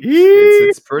 5 weeks.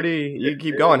 It's pretty. You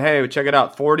keep going. Hey, check it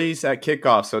out. 40s at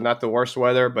kickoff, so not the worst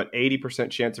weather, but 80%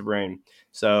 chance of rain.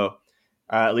 So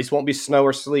at least won't be snow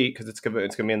or sleet because it's gonna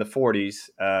be in the 40s.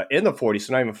 In the 40s,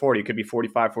 so not even 40. It could be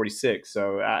 45, 46.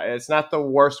 So it's not the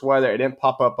worst weather. It didn't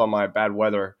pop up on my bad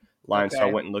weather line, so I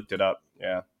went and looked it up.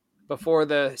 Yeah. Before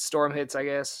the storm hits, I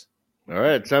guess. All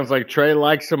right. Sounds like Trey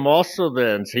likes him also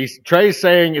then. Trey's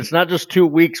saying it's not just 2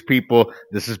 weeks, people.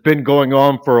 This has been going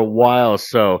on for a while,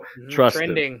 so trust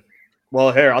Trending. it.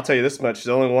 Well, here, I'll tell you this much.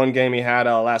 The only one game he had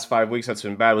last 5 weeks that's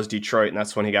been bad was Detroit, and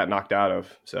that's when he got knocked out of.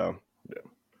 So,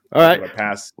 all right.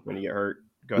 Pass when you get hurt.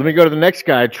 Let me go to the next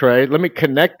guy, Trey. Let me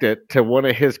connect it to one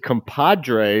of his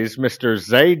compadres. Mr.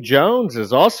 Zay Jones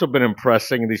has also been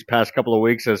impressing in these past couple of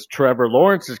weeks as Trevor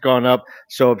Lawrence has gone up,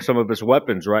 so have some of his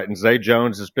weapons, right? And Zay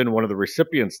Jones has been one of the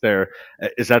recipients there.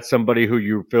 Is that somebody who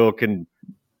you feel can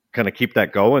kind of keep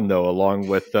that going, though, along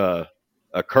with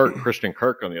Christian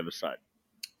Kirk on the other side?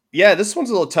 Yeah, this one's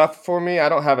a little tough for me. I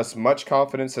don't have as much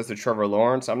confidence as the Trevor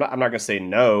Lawrence. I'm not going to say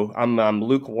no. I'm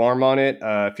lukewarm on it.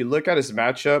 If you look at his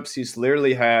matchups, he's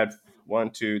literally had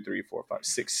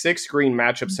 6 green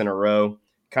matchups in a row.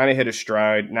 Kind of hit a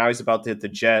stride. Now he's about to hit the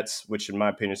Jets, which in my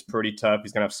opinion is pretty tough.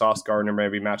 He's going to have Sauce Gardner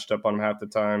maybe matched up on him half the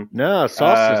time. No,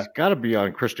 Sauce has got to be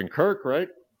on Christian Kirk, right?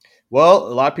 Well,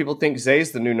 a lot of people think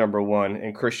Zay's the new number 1,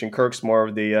 and Christian Kirk's more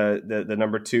of the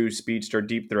number 2 speedster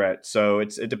deep threat. So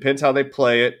it depends how they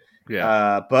play it.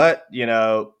 Yeah. But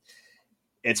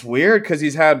it's weird because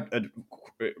he's had a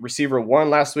receiver 1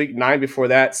 last week, 9 before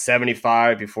that,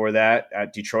 75 before that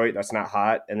at Detroit. That's not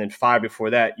hot, and then 5 before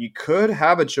that. You could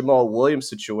have a Jamal Williams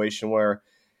situation where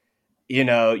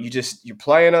you're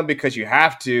playing them because you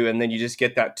have to, and then you just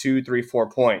get that 2, 3, 4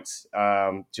 points.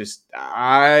 I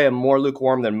am more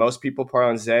lukewarm than most people put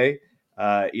on Zay.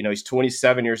 He's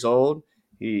 27 years old.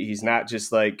 He's not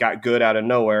just like got good out of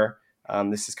nowhere.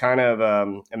 This is kind of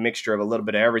a mixture of a little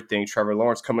bit of everything. Trevor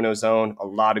Lawrence coming to his own, a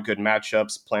lot of good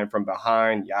matchups, playing from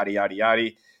behind, yada yada yada.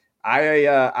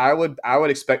 I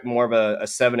would expect more of a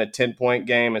 7 to 10 point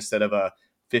game instead of a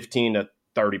 15 to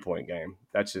 30 point game.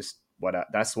 That's just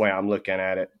that's the way I'm looking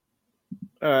at it.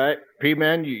 All right,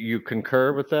 P-Man, you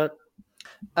concur with that?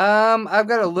 I've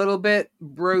got a little bit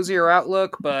rosier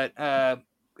outlook, but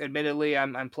admittedly,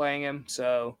 I'm playing him,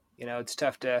 so it's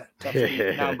tough to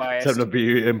be non-biased. Tough to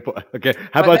be okay.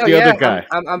 How about the other guy?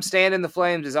 I'm staying in the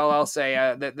flames. Is all I'll say.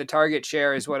 The target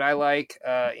share is what I like.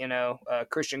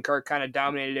 Christian Kirk kind of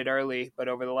dominated it early, but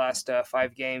over the last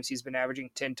 5 games, he's been averaging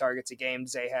 10 targets a game.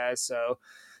 Zay has so.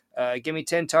 Give me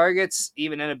 10 targets,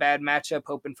 even in a bad matchup,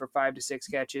 hoping for 5 to 6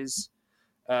 catches.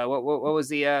 What was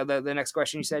the next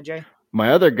question you said, Jay?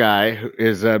 My other guy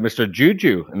is Mr.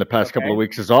 Juju in the past couple of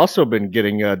weeks has also been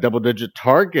getting double-digit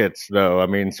targets, though. I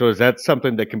mean, so is that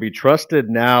something that can be trusted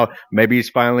now? Maybe he's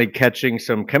finally catching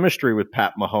some chemistry with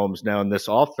Pat Mahomes now in this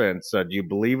offense. Do you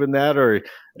believe in that, or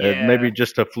maybe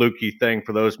just a fluky thing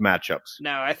for those matchups?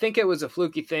 No, I think it was a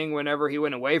fluky thing whenever he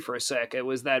went away for a sec. It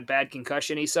was that bad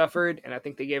concussion he suffered, and I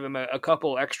think they gave him a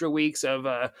couple extra weeks of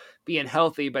being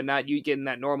healthy, but not you getting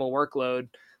that normal workload.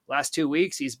 Last 2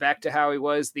 weeks, he's back to how he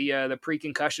was the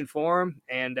pre-concussion form,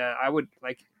 and I would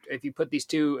if you put these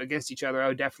two against each other, I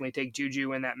would definitely take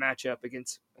Juju in that matchup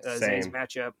against Zay's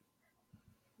matchup.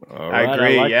 All I right,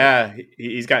 agree. like it. Yeah,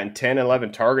 he's gotten 10,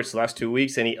 11 targets the last 2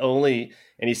 weeks, and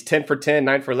he's 10 for 10,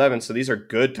 9 for 11. So these are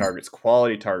good targets,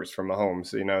 quality targets from Mahomes.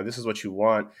 So, this is what you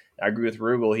want. I agree with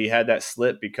Rugel. He had that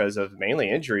slip because of mainly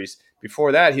injuries.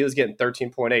 Before that, he was getting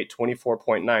 13.8,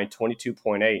 24.9,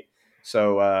 22.8.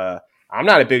 So I'm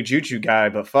not a big Juju guy,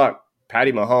 but fuck,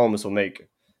 Patty Mahomes will make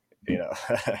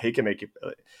he can make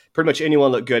pretty much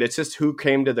anyone look good. It's just who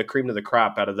came to the cream of the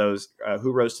crop out of those,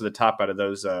 who rose to the top out of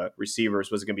those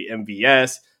receivers. Was it going to be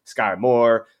MVS, Sky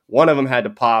Moore? One of them had to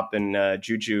pop, and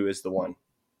Juju is the one.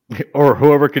 Or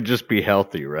whoever could just be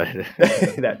healthy, right?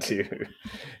 That too.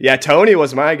 Yeah, Tony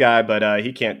was my guy, but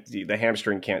he can't. The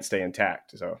hamstring can't stay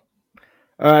intact. So.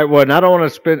 All right. Well, and I don't want to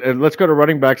spend. Let's go to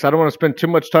running backs. I don't want to spend too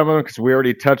much time on them because we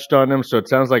already touched on them. So it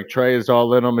sounds like Trey is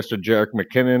all in on Mr. Jerick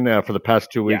McKinnon for the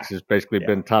past 2 weeks. Has basically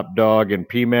been top dog. And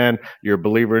P-Man, you're a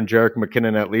believer in Jerick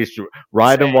McKinnon at least.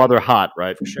 Ride them while they're hot,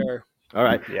 right? For sure. All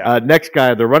right. Yeah. Next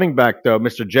guy, the running back, though,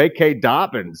 Mr. J.K.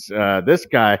 Dobbins. This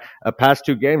guy, past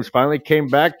 2 games, finally came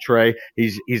back, Trey.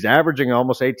 He's averaging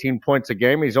almost 18 points a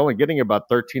game. He's only getting about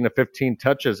 13 to 15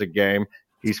 touches a game.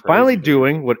 He's finally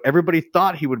doing what everybody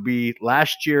thought he would be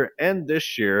last year and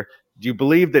this year. Do you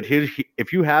believe that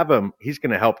if you have him, he's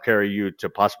going to help carry you to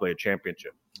possibly a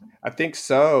championship? I think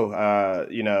so.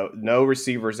 No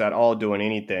receivers at all doing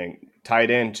anything.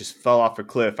 Tight end just fell off a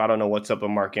cliff. I don't know what's up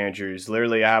with Mark Andrews.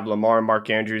 Literally, I have Lamar and Mark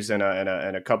Andrews in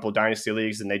a couple dynasty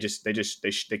leagues, and they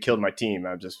killed my team.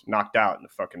 I'm just knocked out in the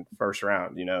fucking first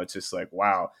round. It's just like,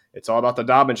 wow. It's all about the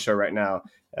Dobbins show right now.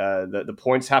 The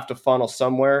points have to funnel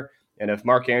somewhere. And if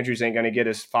Mark Andrews ain't going to get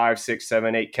his 5, 6,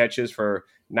 7, 8 catches for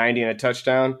 90 and a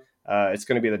touchdown, it's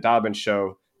going to be the Dobbins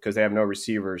show because they have no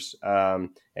receivers.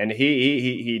 And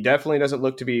he definitely doesn't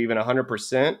look to be even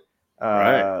 100%.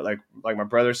 Right. Like my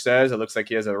brother says, it looks like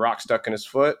he has a rock stuck in his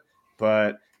foot.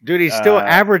 But dude, he's still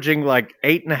averaging like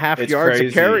 8.5 yards a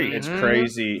carry. It's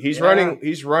crazy. He's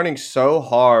running so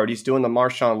hard. He's doing the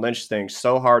Marshawn Lynch thing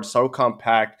so hard, so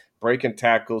compact, breaking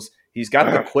tackles. He's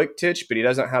got the quick twitch, but he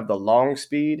doesn't have the long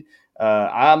speed.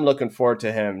 I'm looking forward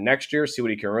to him next year, see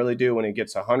what he can really do when he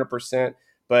gets 100%.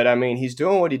 But, I mean, he's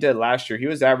doing what he did last year. He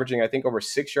was averaging, I think, over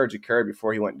 6 yards a carry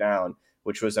before he went down,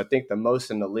 which was, I think, the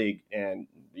most in the league. And,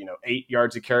 8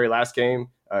 yards a carry last game,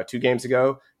 2 games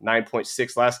ago,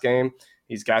 9.6 last game.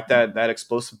 He's got that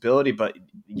explosibility, but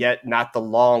yet not the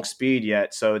long speed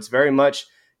yet. So it's very much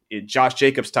Josh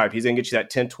Jacobs type. He's going to get you that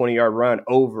 10, 20-yard run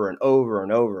over and over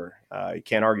and over. You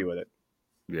can't argue with it.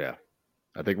 Yeah,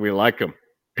 I think we like him.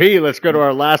 P, let's go to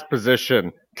our last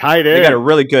position, tight end. They got a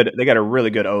really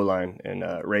good O-line in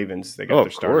Ravens. They got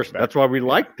their starters course. back. That's why we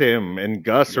liked him and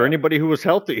Gus or anybody who was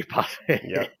healthy.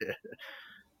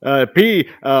 P,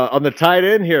 on the tight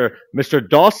end here, Mr.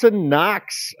 Dawson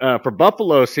Knox for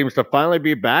Buffalo seems to finally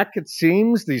be back, it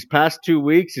seems. These past 2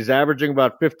 weeks, he's averaging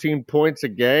about 15 points a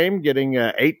game, getting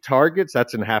 8 targets.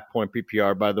 That's in half-point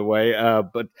PPR, by the way.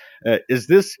 But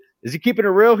is he keeping it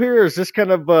real here, or is this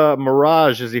kind of a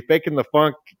mirage? Is he faking the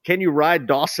funk? Can you ride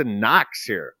Dawson Knox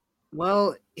here?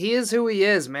 Well, he is who he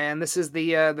is, man. This is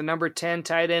the number 10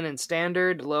 tight end in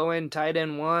standard, low-end tight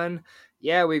end 1.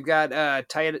 Yeah, we've got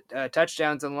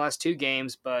touchdowns in the last 2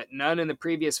 games, but none in the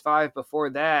previous 5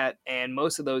 before that, and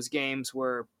most of those games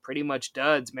were pretty much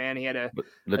duds, man. He had a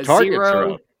targets 0. are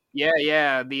up.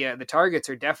 Yeah. The targets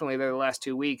are definitely there the last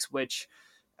 2 weeks, which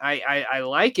I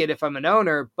like it if I'm an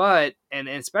owner, but and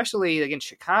especially against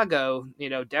Chicago,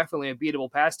 definitely a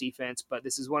beatable pass defense. But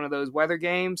this is one of those weather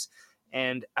games,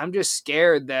 and I'm just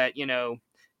scared that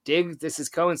Diggs. This has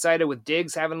coincided with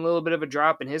Diggs having a little bit of a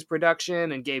drop in his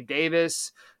production, and Gabe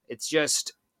Davis. It's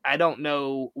just I don't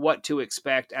know what to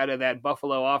expect out of that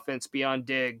Buffalo offense beyond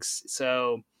Diggs.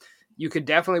 So you could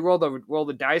definitely roll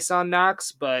the dice on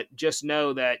Knox, but just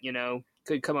know that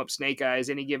could come up snake eyes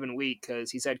any given week because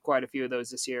he's had quite a few of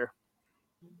those this year.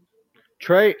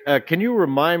 Trey, can you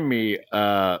remind me,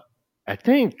 I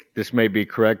think this may be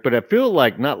correct, but I feel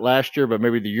like not last year, but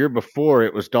maybe the year before,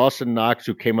 it was Dawson Knox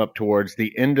who came up towards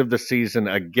the end of the season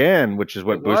again, which is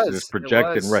what boosted his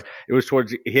projection. Right. It was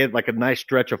towards, he had like a nice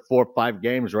stretch of 4 or 5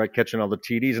 games, right, catching all the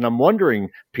TDs. And I'm wondering,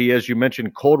 P, as you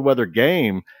mentioned, cold weather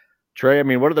game, Trey, I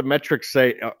mean, what do the metrics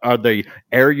say? Are the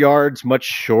air yards much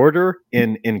shorter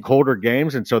in colder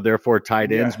games, and so therefore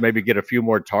tight ends maybe get a few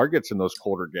more targets in those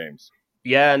colder games?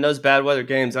 Yeah, in those bad weather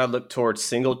games, I'd look towards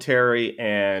Singletary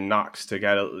and Knox to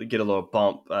get a little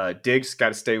bump. Diggs got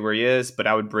to stay where he is, but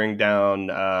I would bring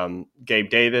down Gabe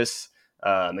Davis,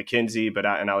 McKenzie,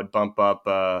 and I would bump up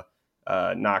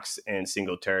Knox and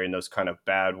Singletary in those kind of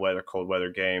bad weather, cold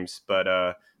weather games. But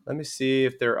let me see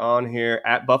if they're on here.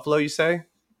 At Buffalo, you say?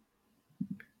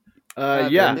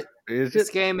 Yeah. This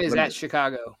game is at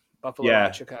Chicago. Buffalo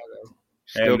at Chicago.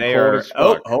 Still and they cold are as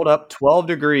fuck. hold up, 12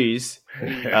 degrees.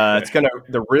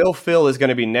 The real feel is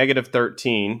gonna be negative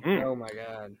 13. Oh my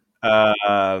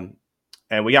god.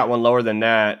 And we got one lower than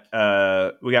that.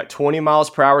 We got 20 miles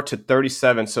per hour to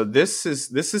 37. So this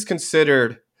is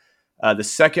considered the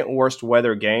second worst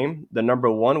weather game. The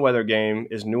number one weather game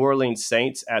is New Orleans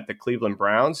Saints at the Cleveland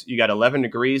Browns. You got 11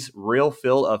 degrees, real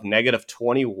feel of negative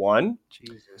 21.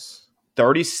 Jesus.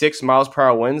 36 miles per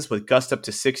hour winds with gust up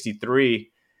to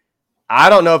 63. I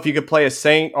don't know if you could play a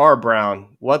Saint or a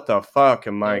Brown. What the fuck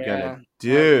am I gonna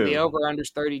do? The over-under's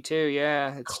 32,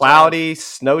 yeah. It's Cloudy,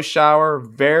 snow shower,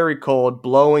 very cold,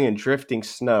 blowing and drifting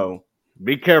snow.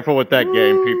 Be careful with that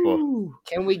game, people.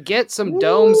 Can we get some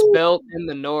domes built in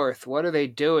the north? What are they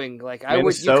doing? Like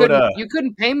Minnesota. you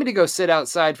couldn't pay me to go sit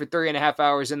outside for 3.5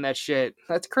 hours in that shit.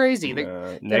 That's crazy.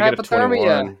 Negative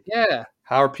 21. Yeah.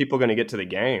 How are people going to get to the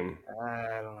game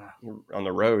I don't know. on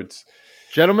the roads?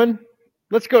 Gentlemen,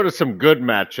 let's go to some good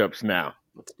matchups now.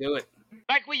 Let's do it.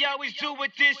 Like we always do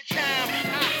with this time,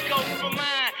 I go for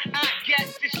mine, I get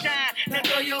to shine. Now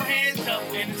throw your hands up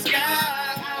in the sky.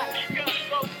 I go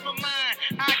for mine,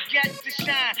 I get to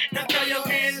shine. Now throw your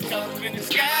hands up in the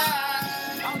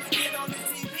sky. I'ma get on the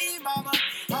TV, mama.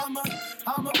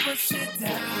 I'ma push it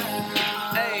down.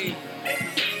 Hey, hey,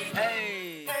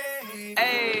 hey, hey.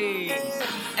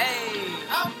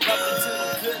 I'm welcome to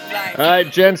a good life. All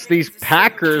right, gents, these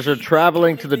Packers are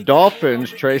traveling to the Dolphins.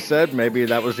 Trey said maybe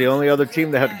that was the only other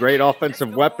team that had great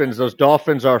offensive weapons. Those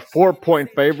Dolphins are 4-point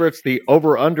favorites. The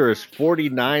over-under is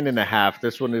 49.5.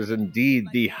 This one is indeed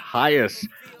the highest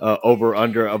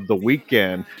over-under of the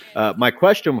weekend. My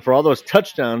question for all those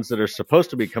touchdowns that are supposed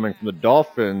to be coming from the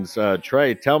Dolphins,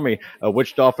 Trey, tell me,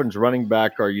 which Dolphins running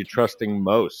back are you trusting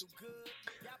most?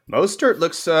 Mostert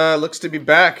looks to be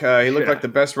back. He looked like the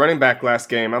best running back last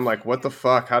game. I'm like, what the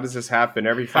fuck? How does this happen?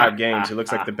 Every 5 games, he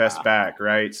looks like the best back,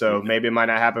 right? So maybe it might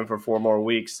not happen for 4 more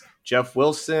weeks. Jeff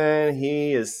Wilson,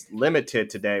 he is limited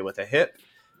today with a hip.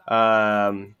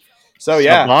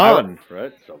 Saban,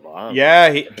 right? Saban.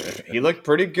 Yeah, he looked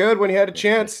pretty good when he had a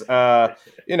chance. I'm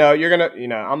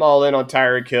all in on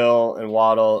Tyreek Hill and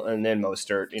Waddle and then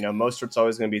Mostert. Mostert's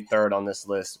always going to be third on this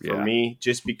list for me,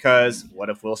 just because what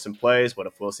if Wilson plays? What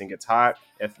if Wilson gets hot?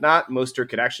 If not, Mostert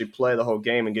could actually play the whole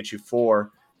game and get you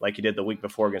 4 like he did the week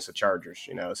before against the Chargers.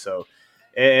 So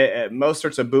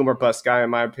Mostert's a boomer bust guy in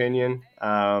my opinion.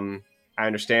 I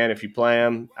understand if you play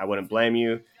him, I wouldn't blame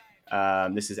you.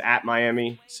 This is at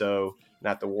Miami, so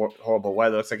not the horrible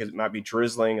weather. Looks like it might be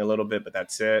drizzling a little bit, but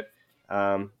that's it.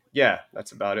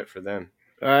 That's about it for them.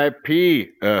 All right,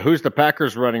 P. Who's the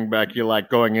Packers running back you like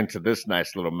going into this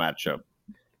nice little matchup?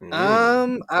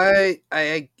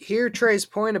 I hear Trey's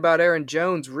point about Aaron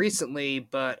Jones recently,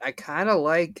 but I kind of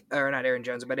like, or not Aaron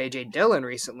Jones, but AJ Dillon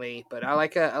recently. But I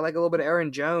like a little bit of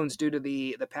Aaron Jones due to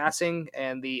the passing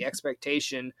and the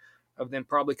expectation of them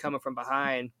probably coming from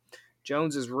behind.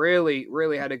 Jones has really,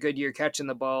 really had a good year catching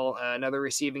the ball. Another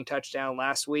receiving touchdown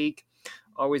last week.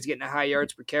 Always getting a high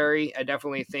yards per carry. I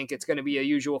definitely think it's going to be a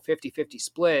usual 50-50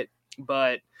 split,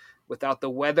 but without the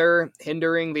weather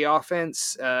hindering the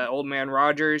offense, old man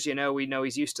Rodgers, we know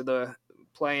he's used to the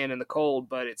playing in the cold,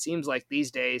 but it seems like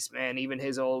these days, man, even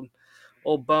his old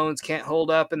bones can't hold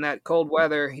up in that cold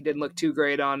weather. He didn't look too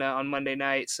great on Monday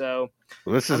night. So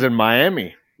this is in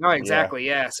Miami. No, exactly.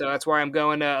 Yeah. So that's why I'm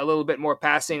going a little bit more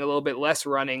passing, a little bit less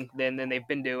running than they've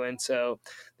been doing. So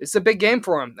this is a big game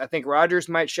for him. I think Rodgers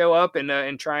might show up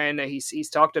and try and he's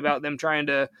talked about them trying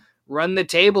to run the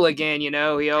table again. He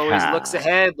always looks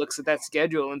ahead, looks at that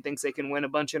schedule and thinks they can win a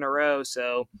bunch in a row.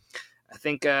 So I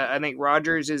think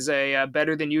Rodgers is a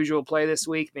better than usual play this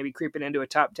week, maybe creeping into a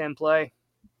top 10 play.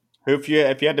 If you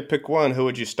had to pick one, who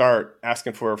would you start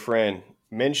asking for a friend?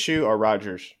 Minshew or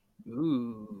Rodgers?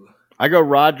 Ooh. I go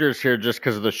Rodgers here just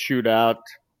because of the shootout.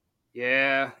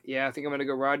 Yeah, I think I'm going to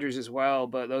go Rodgers as well,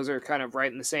 but those are kind of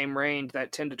right in the same range,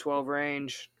 that 10 to 12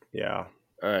 range. Yeah.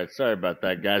 All right, sorry about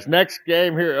that, guys. Next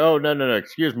game here. Oh, no,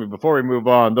 excuse me. Before we move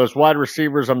on, those wide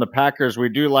receivers on the Packers, we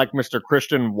do like Mr.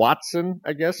 Christian Watson,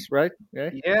 I guess, right?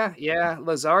 Yeah.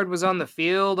 Lazard was on the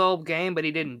field all game, but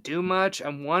he didn't do much.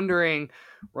 I'm wondering,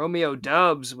 Romeo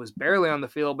Doubs was barely on the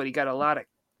field, but he got a lot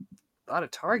of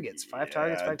targets, 5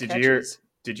 targets, 5 catches.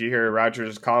 Did you hear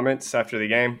Rodgers' comments after the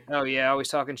game? Oh, yeah. Always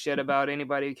talking shit about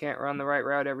anybody who can't run the right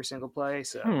route every single play.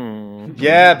 So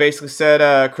Yeah, basically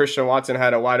said Christian Watson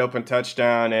had a wide open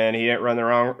touchdown and he didn't run the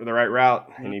right route.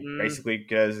 And he basically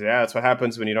goes, that's what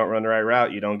happens when you don't run the right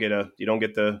route. You don't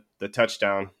get the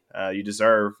touchdown you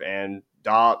deserve. And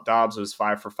Dobbs was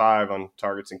 5 for 5 on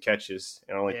targets and catches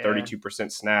and only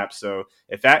 32% snaps. So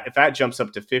if that jumps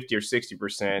up to 50 or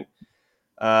 60%,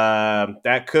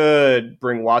 That could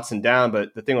bring Watson down,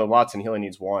 but the thing with Watson, he only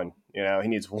needs one. You know, he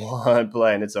needs one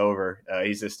play and it's over.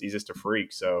 He's just a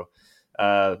freak. So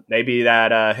maybe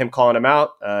that him calling him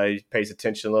out, he pays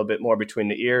attention a little bit more between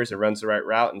the ears and runs the right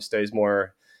route and stays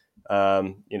more,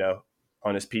 on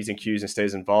his P's and Q's and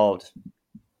stays involved.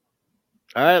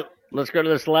 All right, let's go to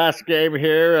this last game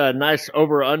here. A nice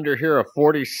over-under here of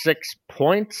 46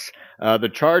 points. The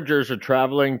Chargers are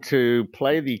traveling to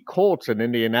play the Colts in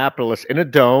Indianapolis in a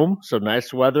dome, so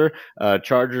nice weather.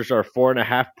 Chargers are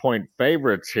 4.5-point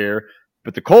favorites here.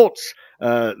 But the Colts,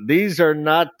 these are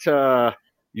not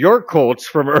your Colts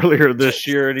from earlier this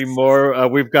year anymore.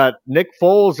 We've got Nick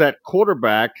Foles at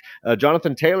quarterback.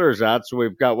 Jonathan Taylor's out, so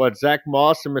we've got Zach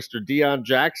Moss and Mr. Deion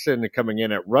Jackson coming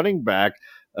in at running back.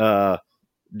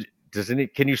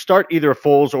 Can you start either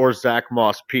Foles or Zach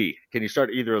Moss? P? Can you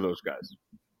start either of those guys?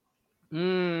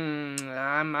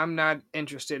 I'm not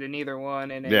interested in either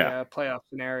one in a playoff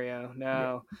scenario.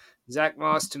 No, Zach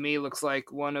Moss to me looks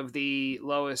like one of the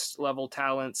lowest level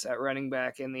talents at running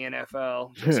back in the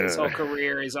NFL. Just his whole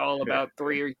career is all about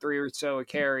three or so a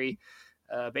carry.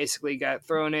 Basically got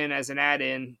thrown in as an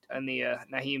add-in on the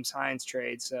Naheem Hines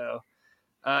trade. So.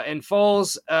 And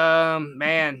Foles,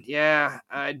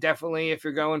 definitely. If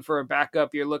you're going for a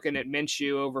backup, you're looking at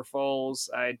Minshew over Foles.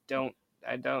 I don't.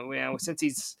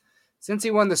 Since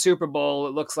he won the Super Bowl,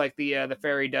 it looks like the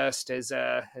fairy dust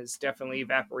has definitely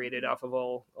evaporated off of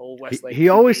old Westlake. He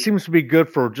always seems to be good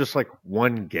for just like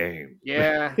one game.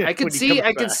 Yeah, I could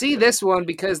see this one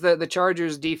because the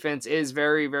Chargers defense is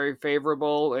very, very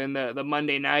favorable, and the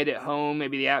Monday night at home,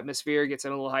 maybe the atmosphere gets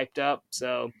him a little hyped up.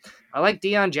 So I like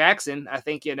Deion Jackson. I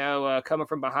think coming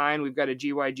from behind, we've got a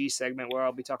GYG segment where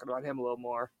I'll be talking about him a little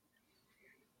more.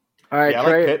 All right,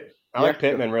 Trey. I like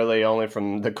Pittman really only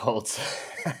from the Colts.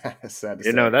 That's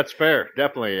fair.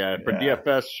 Definitely. For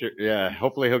DFS,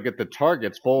 hopefully he'll get the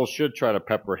targets. Foles should try to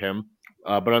pepper him.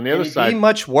 But on the other side, be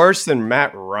much worse than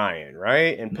Matt Ryan,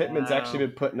 right? And Pittman's actually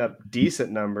been putting up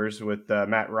decent numbers with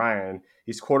Matt Ryan.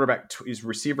 He's he's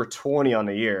receiver 20 on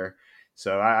the year.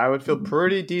 So I would feel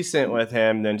pretty decent with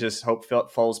him than just hope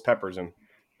Foles peppers him.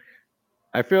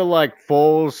 I feel like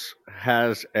Foles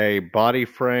has a body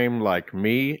frame like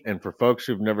me, and for folks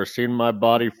who've never seen my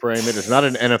body frame, it is not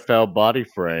an NFL body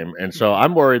frame, and so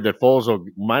I'm worried that Foles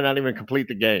might not even complete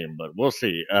the game, but we'll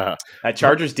see. That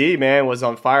Chargers D, man, was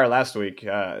on fire last week.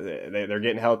 They're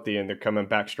getting healthy, and they're coming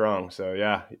back strong, so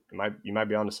yeah, you might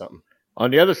be onto something.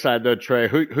 On the other side, though, Trey,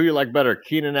 who you like better,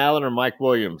 Keenan Allen or Mike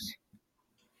Williams?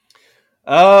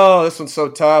 Oh, this one's so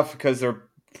tough because they're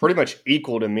pretty much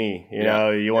equal to me.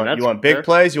 You want big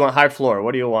plays, you want high floor.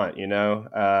 What do you want?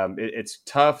 It's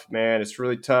tough, man. It's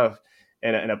really tough.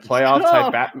 And a playoff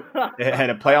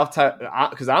type,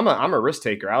 because I'm a risk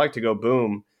taker. I like to go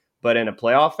boom, but in a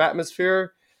playoff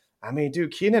atmosphere, I mean,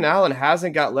 dude, Keenan Allen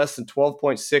hasn't got less than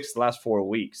 12.6 the last 4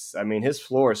 weeks. I mean, his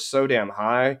floor is so damn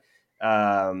high.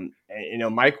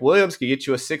 Mike Williams could get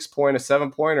you a 6-point, a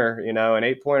 7-pointer, an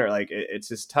 8-pointer. Like it's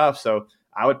just tough. So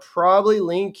I would probably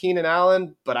lean Keenan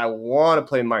Allen, but I want to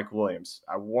play Mike Williams.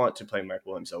 I want to play Mike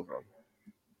Williams over him.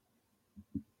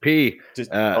 P.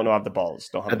 Just don't have the balls.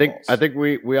 I think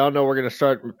we all know we're going to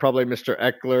start with probably Mr.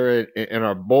 Eckler and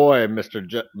our boy,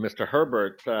 Mr.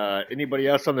 Herbert. Anybody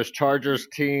else on this Chargers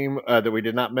team that we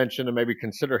did not mention to maybe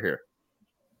consider here?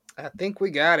 I think we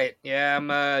got it.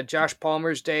 Yeah, Josh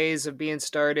Palmer's days of being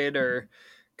started are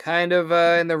kind of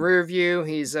in the rear view.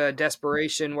 He's a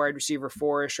desperation wide receiver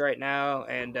 4-ish right now.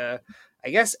 And I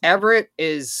guess Everett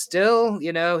is still,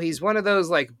 he's one of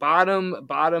those like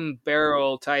bottom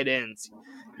barrel tight ends.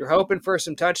 You're hoping for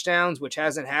some touchdowns, which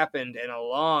hasn't happened in a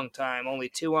long time. Only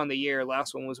 2 on the year.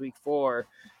 Last one was week 4.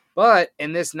 But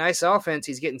in this nice offense,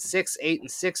 he's getting 6, 8,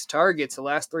 and 6 targets the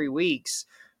last 3 weeks.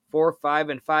 4, 5,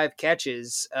 and 5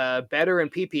 catches. Better in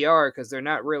PPR because they're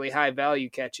not really high value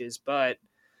catches, but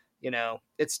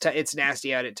it's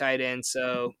nasty out at tight end.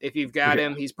 So if you've got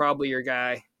him, he's probably your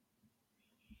guy.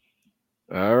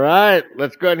 All right,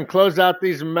 let's go ahead and close out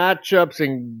these matchups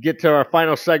and get to our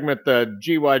final segment, the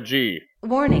GYG.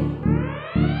 Warning.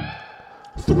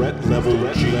 Threat level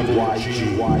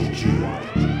GYG.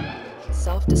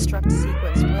 Self-destruct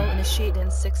sequence will initiate in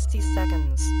 60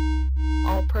 seconds.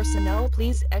 All personnel,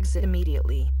 please exit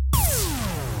immediately.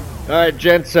 All right,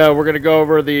 gents, we're going to go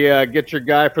over the get your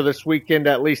guy for this weekend.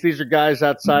 At least these are guys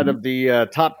outside of the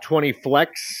top 20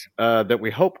 flex that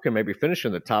we hope can maybe finish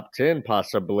in the top 10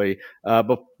 possibly.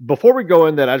 But before we go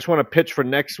in that, I just want to pitch for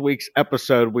next week's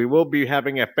episode. We will be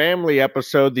having a family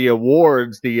episode, the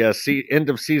awards, the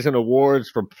end of season awards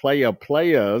for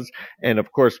players. And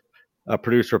of course,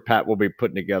 producer Pat will be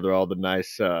putting together all the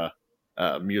nice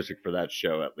music for that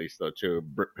show, at least, though, too.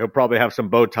 He'll probably have some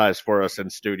bow ties for us in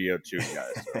studio, too,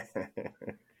 guys. So.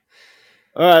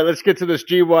 All right, let's get to this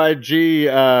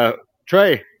GYG.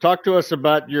 Trey, talk to us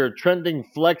about your trending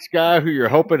flex guy who you're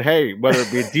hoping, hey, whether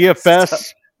it be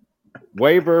DFS,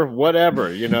 waiver, whatever,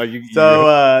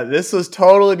 this was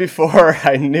totally before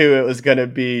I knew it was going to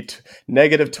be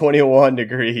negative 21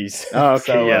 degrees. Oh, okay,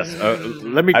 so, yes.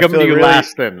 Let me come to you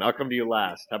last then. I'll come to you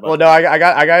last. How about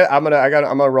I'm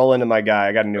gonna roll into my guy.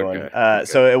 I got a new one.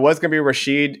 So it was gonna be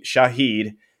Rashid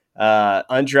Shaheed,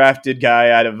 undrafted guy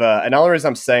out of. And the only reason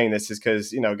I'm saying this is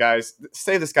because guys,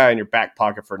 save this guy in your back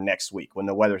pocket for next week when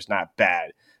the weather's not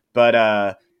bad.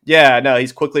 But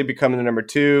he's quickly becoming the number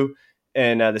 2.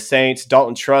 And the Saints,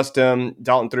 Dalton trust him.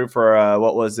 Dalton threw for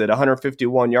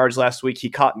 151 yards last week. He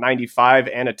caught 95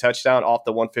 and a touchdown off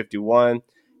the 151.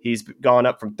 He's gone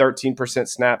up from 13%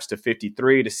 snaps to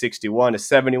 53 to 61 to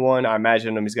 71. I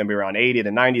imagine he's going to be around 80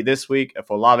 to 90 this week. If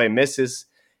Olave misses,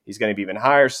 he's going to be even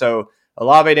higher. So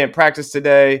Olave didn't practice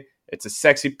today. It's a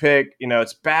sexy pick.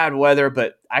 It's bad weather,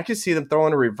 but I could see them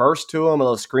throwing a reverse to him, a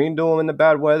little screen to him in the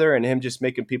bad weather, and him just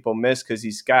making people miss because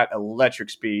he's got electric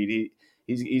speed.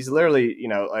 He's literally,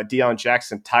 a Deion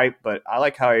Jackson type, but I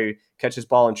like how he catches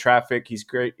ball in traffic. He's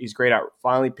great. He's great at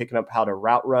finally picking up how to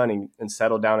route run and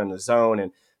settle down in the zone.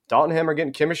 And Dalton and him are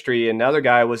getting chemistry. And the other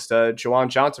guy was Juwan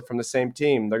Johnson from the same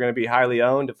team. They're going to be highly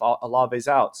owned if Olave's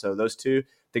out. So those two,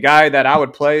 the guy that I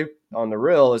would play on the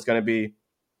real is going to be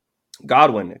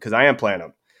Godwin because I am playing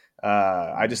him.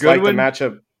 I just like the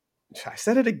matchup. I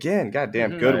said it again.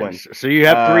 Goddamn, good one. So you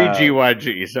have 3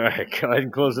 GYGs. All right, go ahead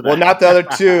and close it out. Well, not the other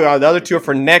 2. The other 2 are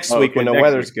for next week when the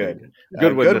weather's good.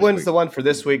 Goodwin's the one for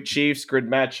this week. Chiefs, good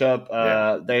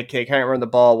matchup. They can't run the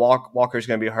ball. Walker's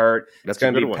going to be hurt. It's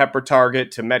going to be Pepper target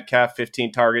to Metcalf,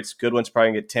 15 targets. Goodwin's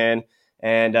probably going to get 10.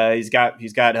 And he's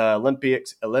got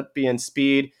Olympian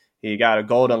speed. He got a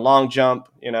golden long jump.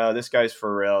 This guy's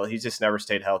for real. He's just never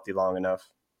stayed healthy long enough.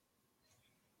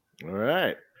 All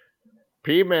right.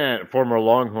 P-Man, former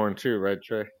Longhorn too, right,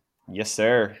 Trey? Yes,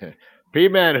 sir.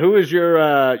 P-Man, who is your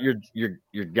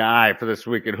guy for this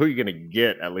week, and who are you going to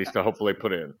get at least to hopefully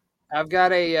put in? I've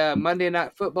got a Monday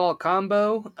Night Football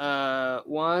combo.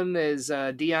 One is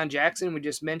Deion Jackson. We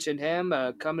just mentioned him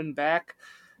coming back.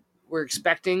 We're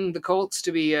expecting the Colts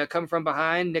to be come from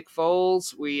behind. Nick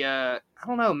Foles. I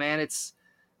don't know, man.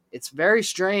 It's very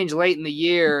strange late in the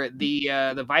year,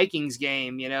 the Vikings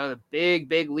game, the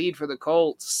big lead for the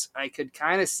Colts. I could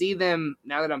kind of see them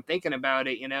now that I'm thinking about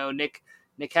it,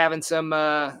 Nick having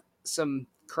some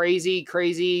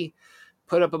crazy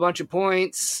put up a bunch of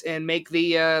points and make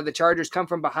the Chargers come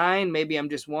from behind. Maybe I'm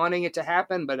just wanting it to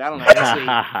happen, but I don't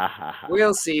know.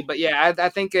 We'll see. But yeah, I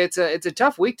think it's a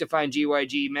tough week to find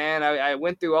GYG, man. I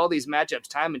went through all these matchups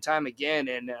time and time again,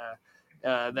 and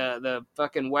the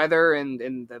fucking weather and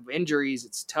the injuries,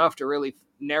 it's tough to really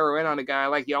narrow in on a guy.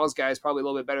 Like y'all's guy is probably a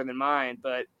little bit better than mine,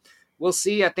 but we'll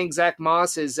see. I think Zach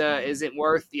Moss isn't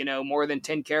worth more than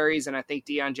 10 carries, and I think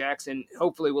Deion Jackson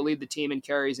hopefully will lead the team in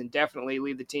carries and definitely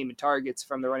lead the team in targets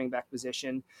from the running back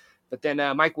position. But then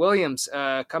Mike Williams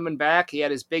coming back. He had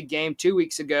his big game 2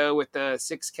 weeks ago with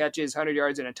 6 catches, 100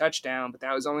 yards, and a touchdown, but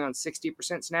that was only on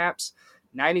 60% snaps.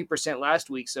 90% last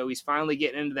week, so he's finally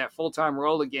getting into that full-time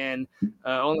role again.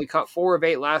 Only caught 4 of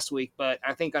 8 last week, but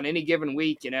I think on any given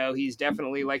week, he's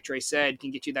definitely, like Trey said,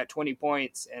 can get you that 20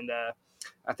 points. And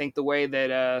I think the way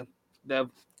that the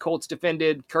Colts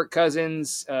defended Kirk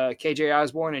Cousins, KJ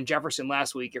Osborne, and Jefferson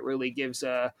last week, it really gives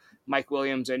Mike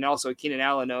Williams and also Keenan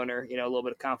Allen owner, a little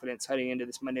bit of confidence heading into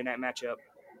this Monday night matchup.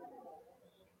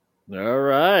 All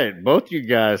right. Both you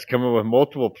guys coming with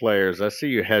multiple players. I see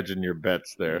you hedging your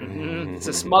bets there. Mm-hmm. It's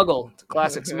a smuggle. It's a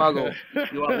classic smuggle.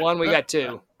 You want one? We got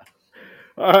 2.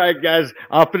 All right, guys.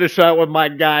 I'll finish out with my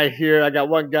guy here. I got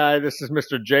one guy. This is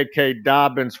Mr. J.K.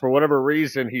 Dobbins. For whatever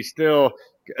reason, he's still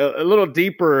a little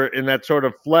deeper in that sort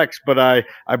of flex, but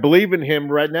I believe in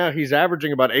him right now. He's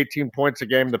averaging about 18 points a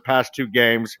game the past 2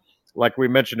 games. Like we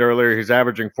mentioned earlier, he's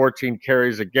averaging 14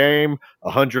 carries a game,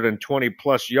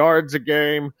 120-plus yards a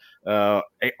game, over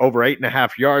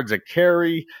 8.5 yards a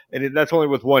carry, and that's only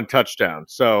with 1 touchdown.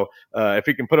 So if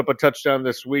he can put up a touchdown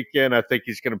this weekend, I think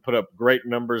he's going to put up great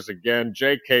numbers again.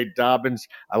 J.K. Dobbins,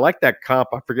 I like that comp.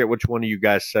 I forget which one of you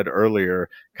guys said earlier,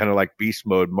 kind of like beast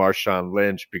mode Marshawn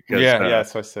Lynch. Because yeah,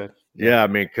 that's what I said. Yeah, I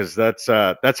mean, because that's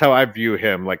how I view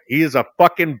him. Like, he is a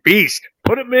fucking beast.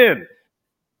 Put him in.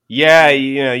 Yeah,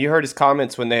 you heard his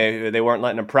comments when they weren't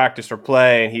letting him practice or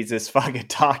play, and he's just fucking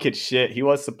talking shit. He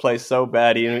wants to play so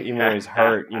bad, even when he's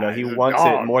hurt. He wants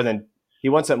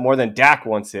it more than Dak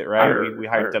wants it, right? We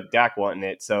hyped up Dak wanting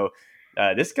it. So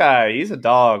This guy, he's a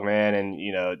dog, man, and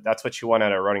you know that's what you want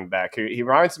out of a running back. He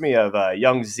reminds me of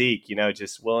young Zeke, you know,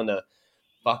 just willing to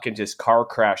fucking just car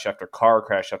crash after car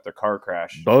crash after car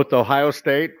crash. Both Ohio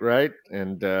State, right?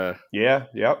 And Yeah,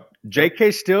 yep. J.K.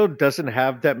 still doesn't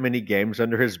have that many games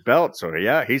under his belt, so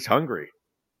yeah, he's hungry.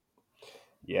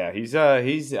 Yeah, he's.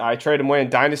 I traded him away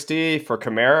in Dynasty for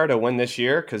Kamara to win this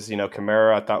year because you know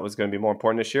Kamara I thought was going to be more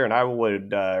important this year, and I would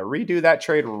redo that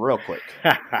trade real quick.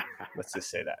 Let's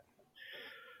just say that.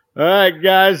 All right,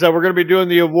 guys, we're going to be doing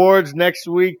the awards next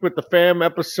week with the fam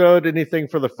episode. Anything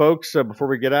for the folks before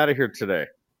we get out of here today?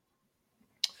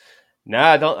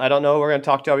 Nah, I don't know. We're going to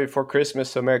talk to y'all before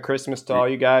Christmas, so Merry Christmas to all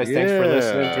you guys. Thanks for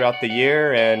listening throughout the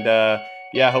year, and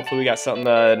yeah, hopefully we got something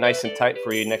nice and tight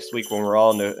for you next week when we're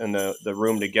all in the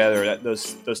room together.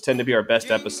 Those tend to be our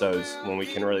best episodes when we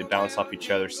can really bounce off each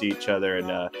other, see each other,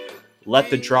 and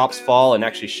let the drops fall and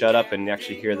actually shut up and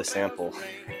actually hear the sample.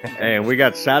 And we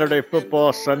got Saturday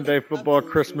football, Sunday football,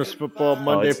 Christmas football,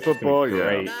 Monday football.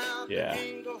 Great. Yeah.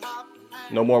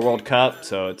 No more World Cup,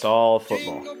 so it's all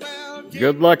football.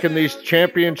 Good luck in these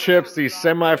championships, these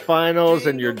semifinals,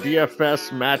 and your DFS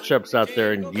matchups out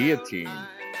there in Guillotine.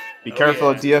 Be careful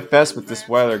of DFS with this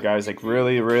weather, guys. Like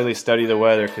really, really study the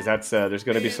weather because that's there's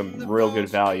going to be some real good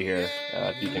value here.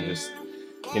 If you can just,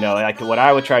 you know, like what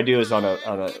I would try to do is on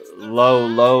a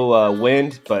low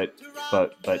wind, but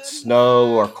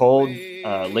snow or cold,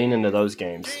 lean into those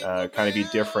games. Kind of be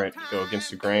different, go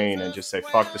against the grain, and just say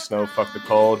fuck the snow, fuck the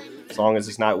cold. As long as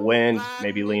it's not wind,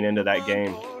 maybe lean into that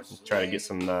game. Try to get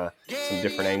some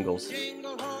different angles.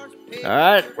 All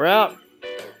right, we're out.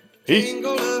 Peace.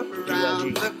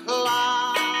 Around the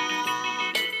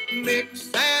clock,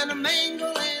 mix and a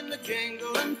mingle in the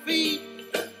jingling feet.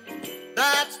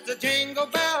 That's the Jingle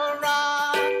Bell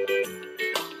Rock.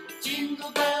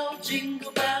 Jingle bell,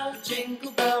 jingle bell,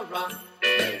 jingle bell rock.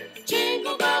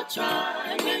 Jingle bell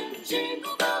chime in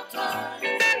Jingle Bell time.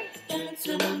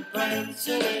 Dancing and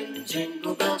prancing in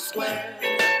Jingle Bell Square.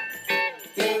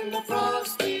 In the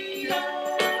frosty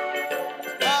air.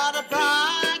 What a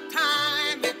bright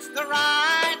time, it's the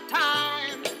right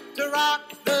time to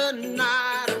rock the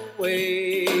night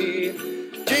away.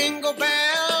 Jingle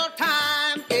bell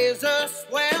time is a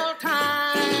swell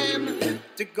time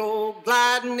to go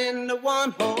gliding in the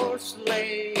one-horse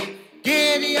sleigh.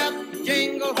 Giddy up,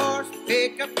 jingle horse,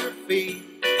 pick up your feet.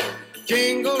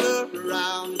 Jingle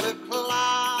around the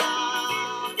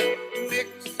clock.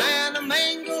 Mix and a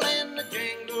mingle in the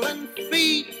jingling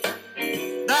feet.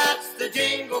 That's the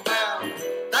jingle bell.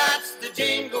 That's the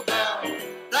jingle bell.